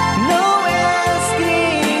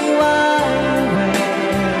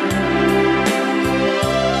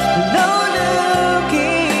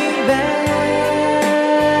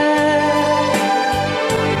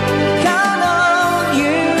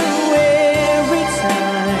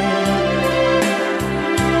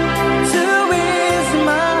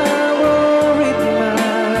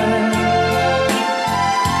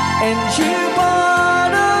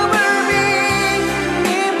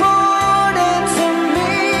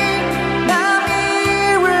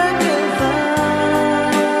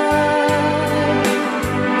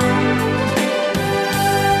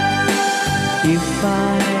if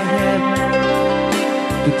I had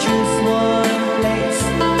to choose one place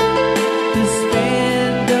to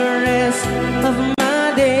spend the rest of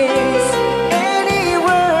my days,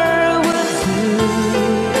 anywhere would do,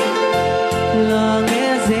 long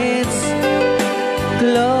as it's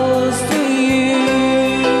close to you.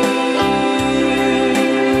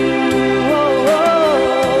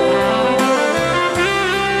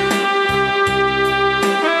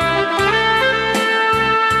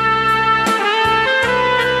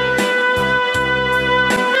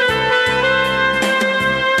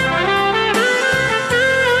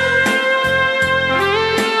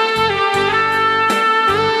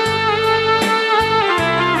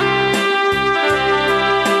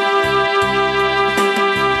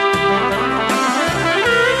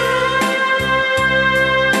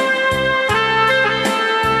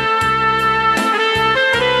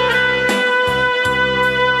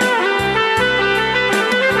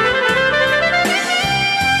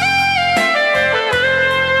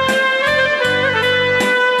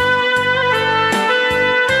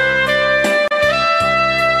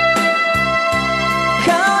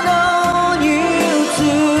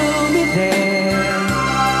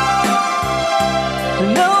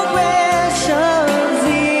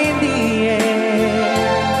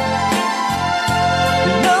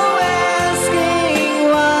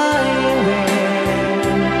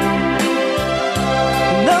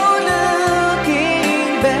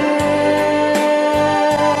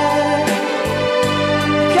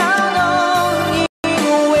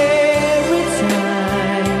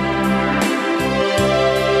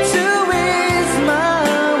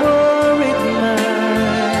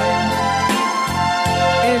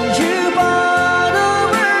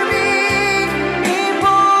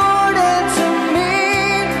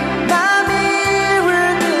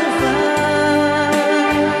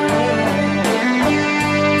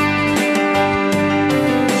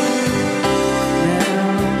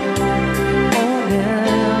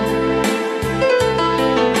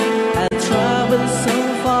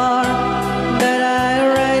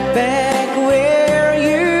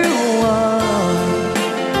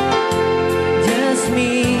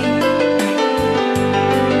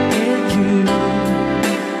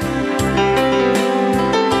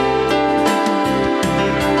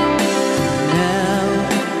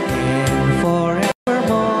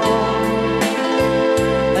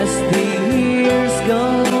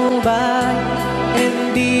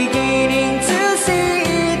 beginning to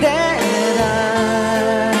see that I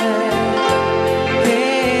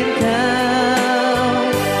can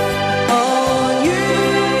count on you.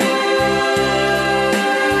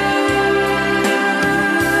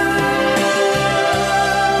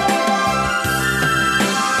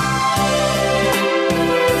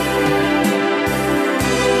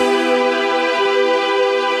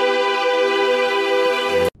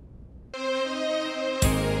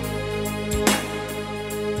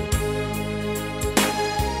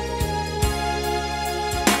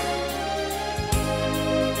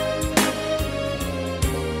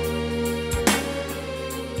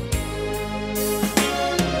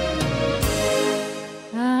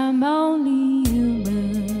 I'm only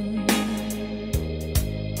human.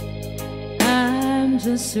 I'm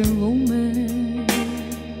just a woman.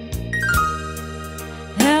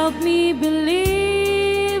 Help me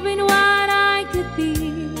believe in what I could be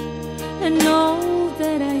and know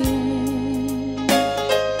that I am.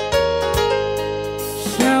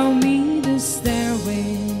 Show me the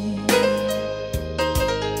stairway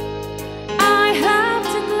I have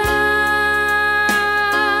to climb.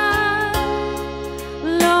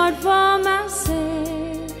 Lord, for my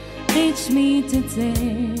sake, teach me to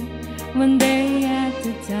take one day at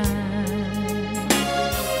a time.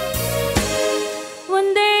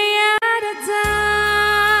 One day at a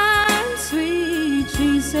time, sweet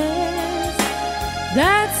Jesus.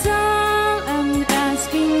 That's all I'm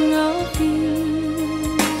asking of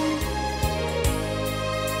you.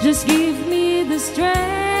 Just give me the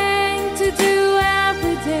strength to do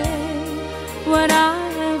every day what I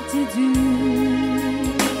have to do.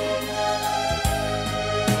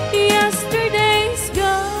 Yesterday's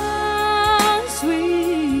gone,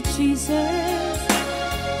 sweet Jesus,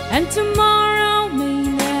 and tomorrow may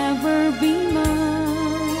never be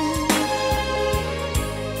mine.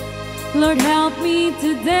 Lord, help me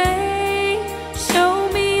today, show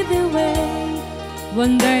me the way,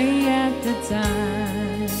 one day at a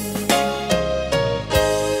time.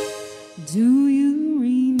 Do you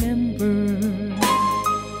remember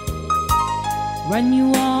when you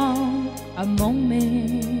walk among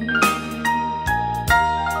men?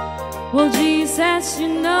 Well, Jesus, you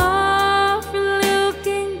know, for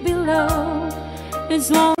looking below, it's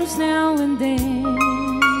lost now and then.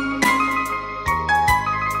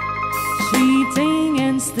 Cheating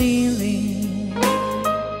and stealing,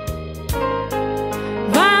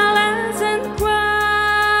 violence and crime.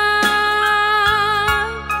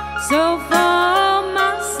 So for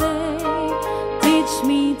my sake, teach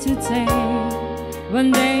me to take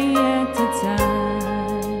one day at a time.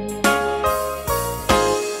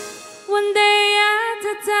 One day at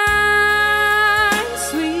a time,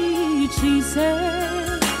 sweet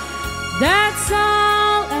Jesus. That's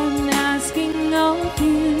all I'm asking of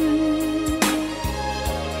you.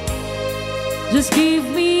 Just give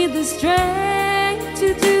me the strength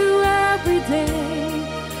to do every day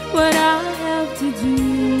what I have to do.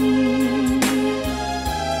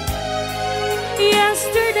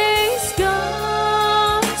 Yesterday's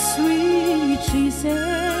gone, sweet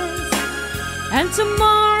Jesus, and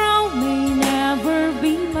tomorrow may never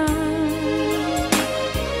be mine.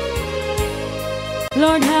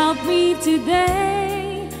 Lord, help me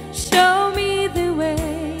today, show me the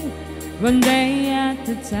way, one day at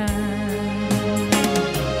a time.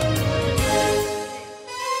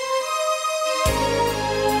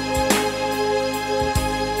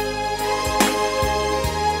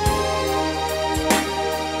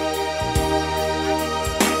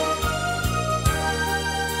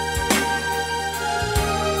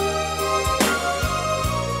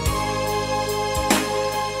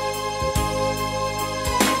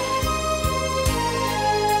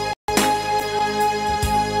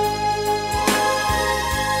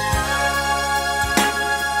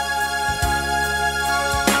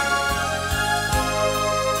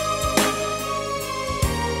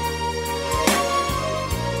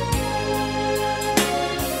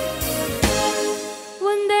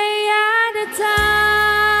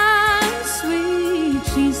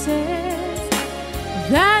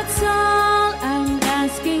 That's all I'm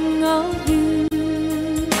asking of you.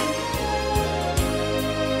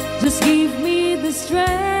 Just give me the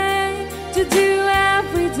strength to do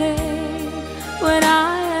every day what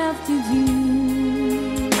I have to do.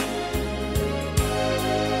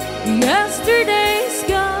 Yesterday's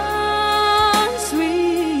gone,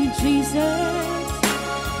 sweet Jesus,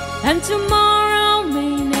 and tomorrow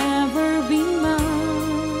may never be mine.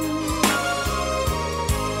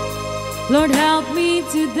 Lord, help me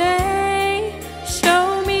today,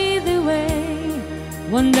 show me the way,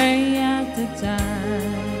 one day at a time.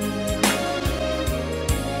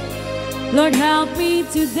 Lord, help me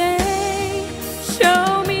today,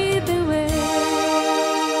 show me the way,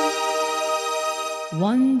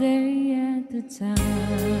 one day at a time.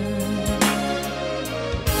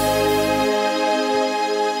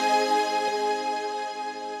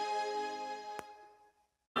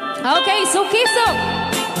 Okay, so kisok.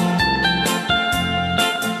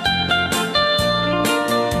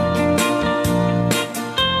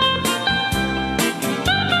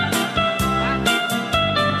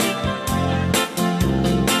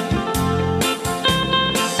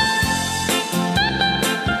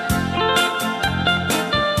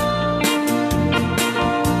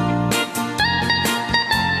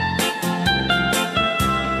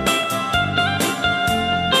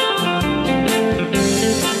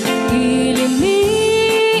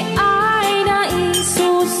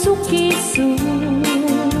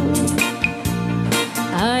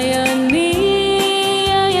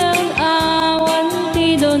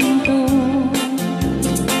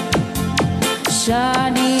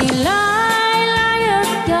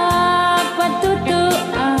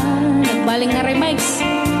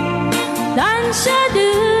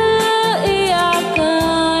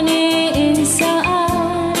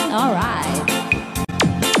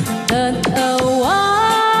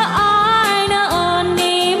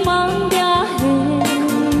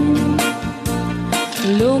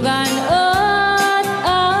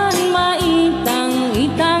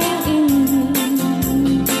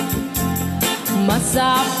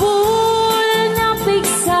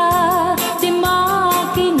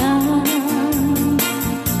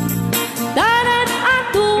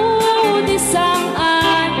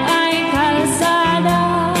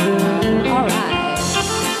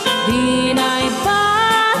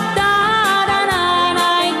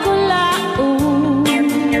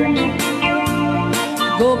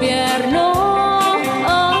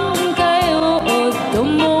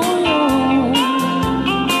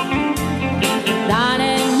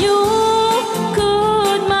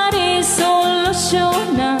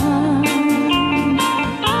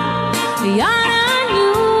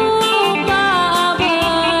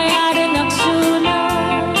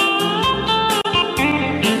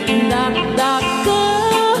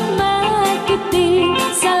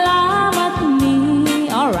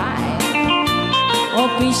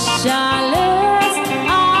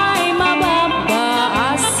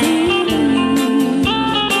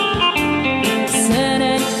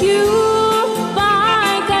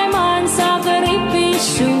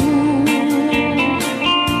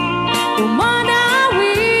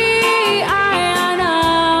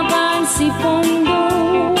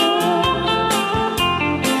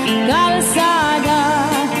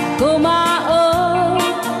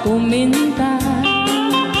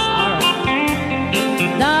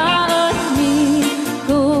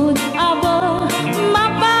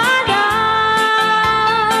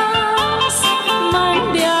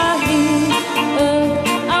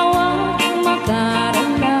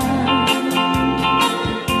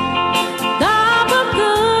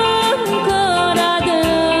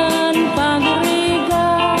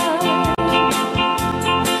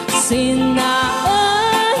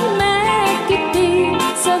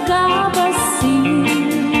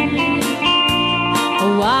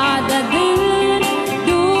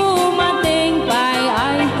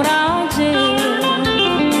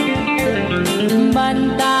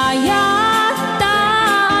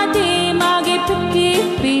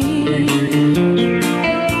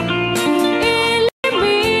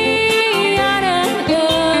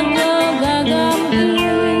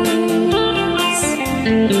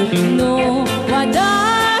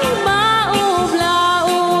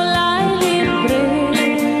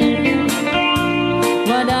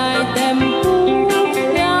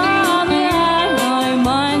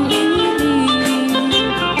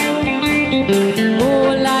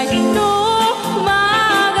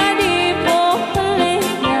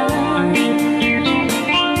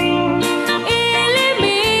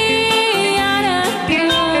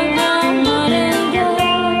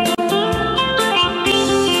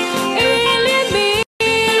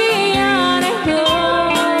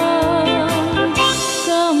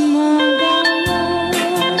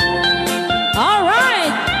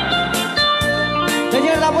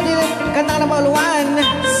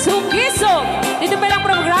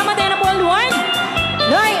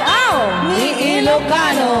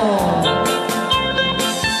 ILOCANO.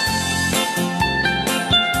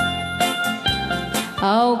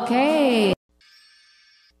 Okay.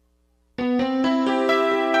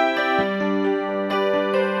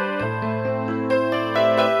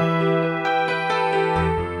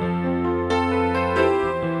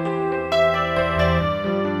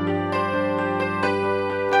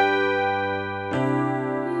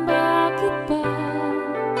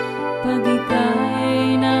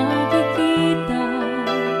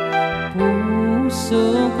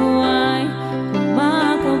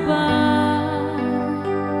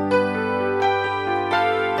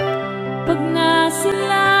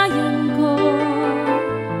 masilayan ko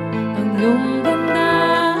ang iyong ganda.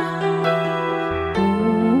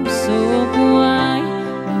 Puso ko ay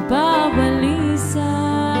mababalisa,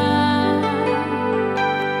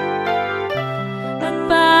 at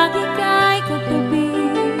pag ika'y katabi,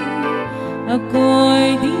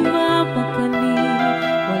 ako'y di mapakali.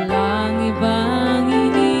 Walang ibang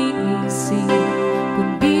iniisip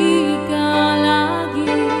kundi ikaw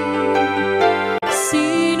lagi.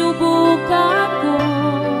 Sinubukan ko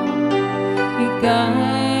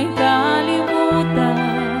ika'y kalimutan,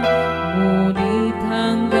 ngunit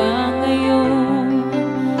hanggang ngayon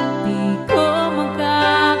di ko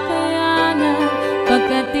makakayanan,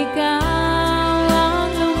 pagkat ikaw ang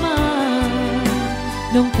laman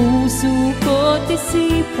ng puso ko't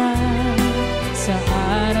isipan sa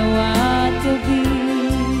araw at gabi.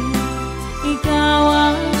 Ikaw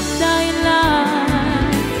ang dahilan,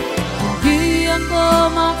 hindi ako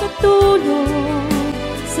makatulog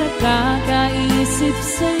sa kakaisip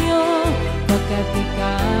sa'yo, pagkat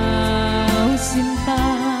ikaw sinta,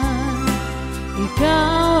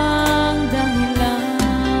 ikaw ang dahilan.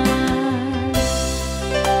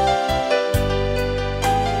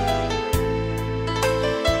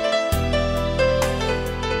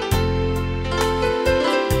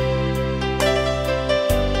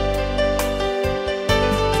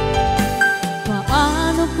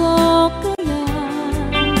 Paano ko kaya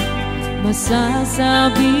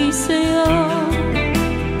masasabi sa'yo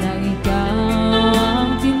na ikaw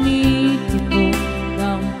ang tinitipok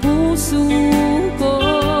ng puso ko?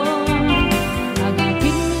 Ang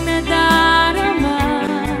aking nadarama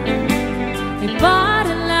ay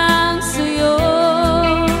para lang sa'yo.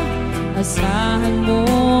 Asahan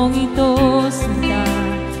mong ito, sinta,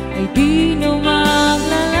 ay di na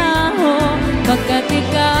maglalaho, pagkat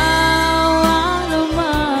ikaw ang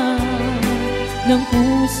laman ng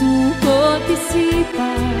puso ko't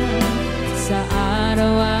isipan sa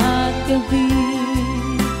araw at gabi.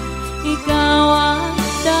 Ikaw ang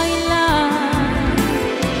dahilan,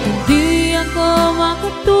 hindi ako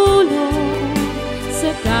makatulog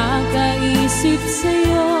sa kakaisip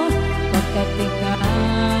sa'yo, pagkat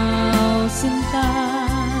ikaw sinta,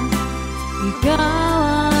 ikaw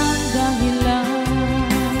ang dahilan.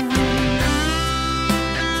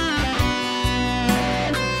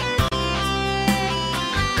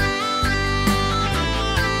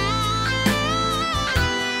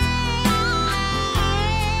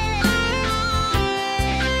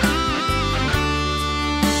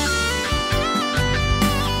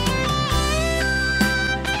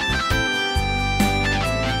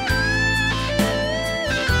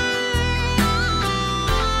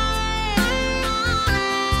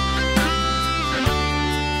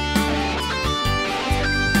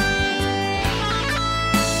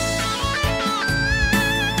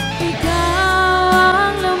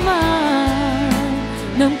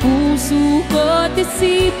 Ng puso ko't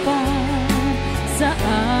isipan sa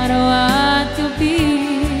araw at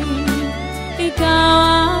gabi. Ikaw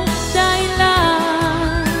ang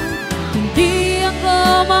dahilan, hindi ako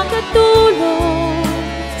makatulog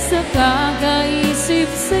sa kakaisip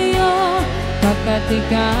sa'yo, pagkat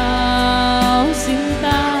ikaw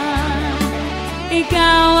sinta,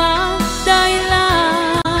 ikaw ang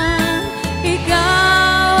dahilan,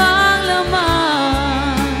 ikaw ang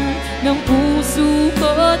laman ng puso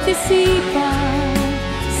ko't isipan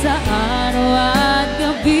sa araw at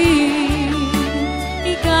gabi.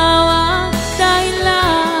 Ikaw ang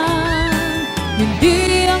dahilan,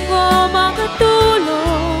 hindi ako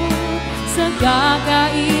makatulog sa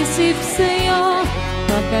kakaisip sa'yo,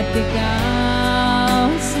 pagkat ikaw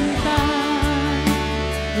sinta,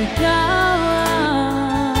 ikaw